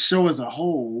 But this show as a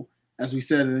whole, as we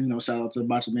said, shout out to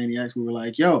Botcha Maniacs, we were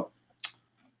like, yo,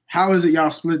 how is it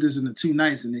y'all split this into 2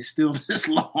 nights and they still this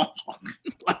long?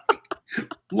 Like,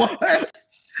 what? I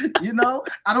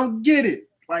don't get it.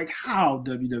 Like, how,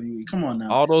 WWE? Come on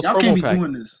now. All those y'all can't be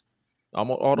doing this.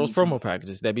 All those promo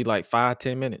packages, that'd be like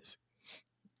 5-10 minutes.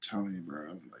 I'm telling you, bro.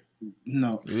 Like,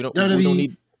 no. We don't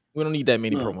need that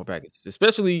many promo packages.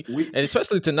 Especially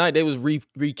tonight, they was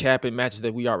recapping matches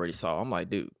that we already saw. I'm like,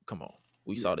 dude, come on.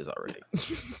 We saw this already.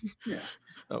 Yeah.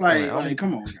 Like,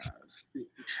 come on, guys.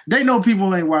 They know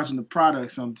people ain't watching the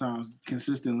product sometimes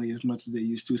consistently as much as they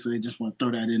used to, so they just want to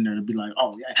throw that in there to be like,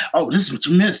 oh, yeah, this is what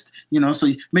you missed, so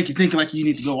you make you think like you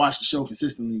need to go watch the show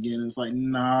consistently again. It's like,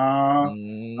 nah,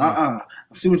 I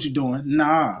see what you're doing.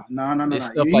 Nah. It's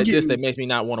stuff like this that makes me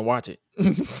not want to watch it.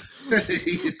 Because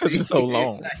it's so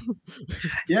long. Exactly.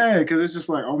 Yeah, because it's just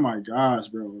like, oh my gosh,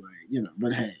 bro. Like,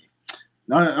 but hey,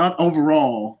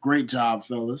 overall, great job,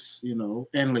 fellas,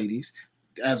 and ladies.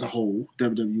 As a whole,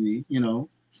 WWE,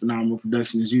 phenomenal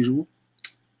production as usual.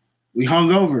 We hung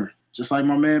over, just like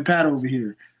my man Pat over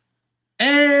here.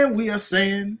 And we are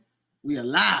saying we are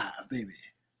live, baby.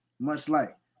 Much like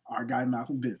our guy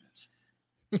Malcolm Bivens.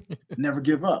 Never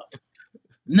give up.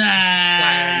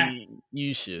 Nah.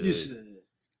 You should.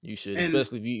 And,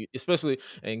 especially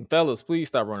and fellas, please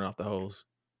stop running off the hose.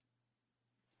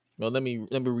 Well, let me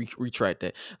retract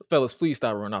that, fellas. Please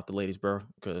stop running off the ladies, bro,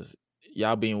 because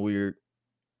y'all being weird.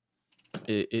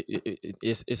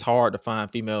 It's hard to find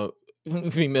female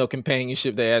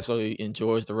companionship that actually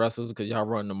enjoys the wrestlers because y'all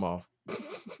running them off.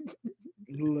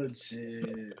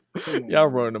 Legit. Y'all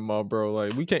running them off, bro.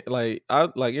 Like we can't. Like I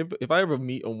like if I ever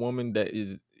meet a woman that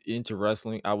is into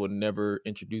wrestling, I would never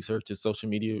introduce her to social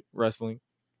media wrestling,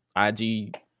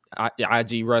 IG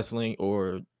wrestling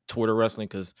or Twitter wrestling,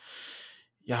 because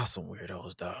y'all some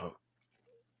weirdos, dog.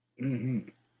 Mm-hmm.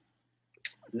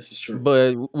 This is true.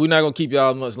 But we're not gonna keep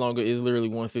y'all much longer. It's literally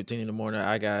 1:15 in the morning.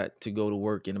 I got to go to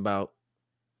work in about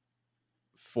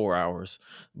 4 hours,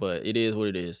 but it is what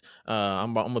it is.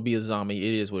 I'm gonna be a zombie.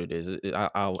 It is what it is.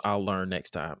 I'll learn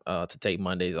next time to take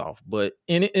Mondays off. But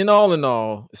in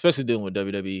all, especially dealing with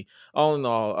WWE, all in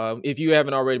all, if you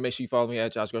haven't already, make sure you follow me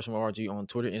at Josh Gresham ORG on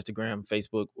Twitter, Instagram,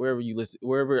 Facebook, wherever you listen,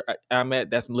 wherever I'm at.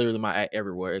 That's literally my at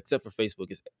everywhere, except for Facebook.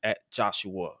 It's at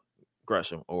Joshua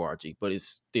Gresham ORG, but it's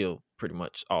still pretty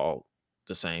much all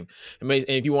the same. And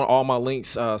if you want all my links,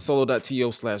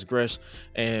 solo.to/Gresh,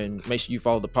 and make sure you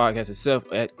follow the podcast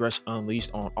itself at Gresh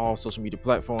Unleashed on all social media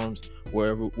platforms,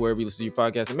 wherever you listen to your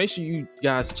podcast. And make sure you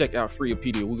guys check out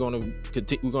Freeopedia. We're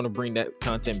gonna bring that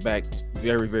content back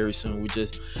very, very soon. We're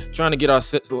just trying to get our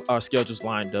schedules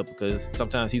lined up, because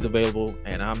sometimes he's available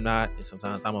and I'm not, and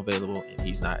sometimes I'm available and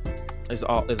he's not. It's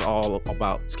all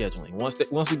about scheduling.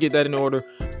 Once we get that in order,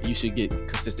 you should get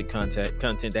consistent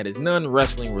content that is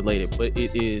non-wrestling related, but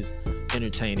it is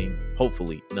entertaining,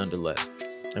 hopefully, nonetheless.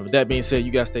 And with that being said,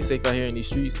 you guys stay safe out here in these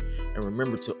streets, and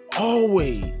remember to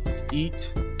always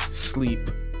eat, sleep,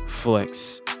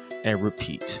 flex, and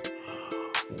repeat.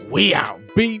 We out,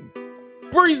 be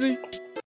breezy.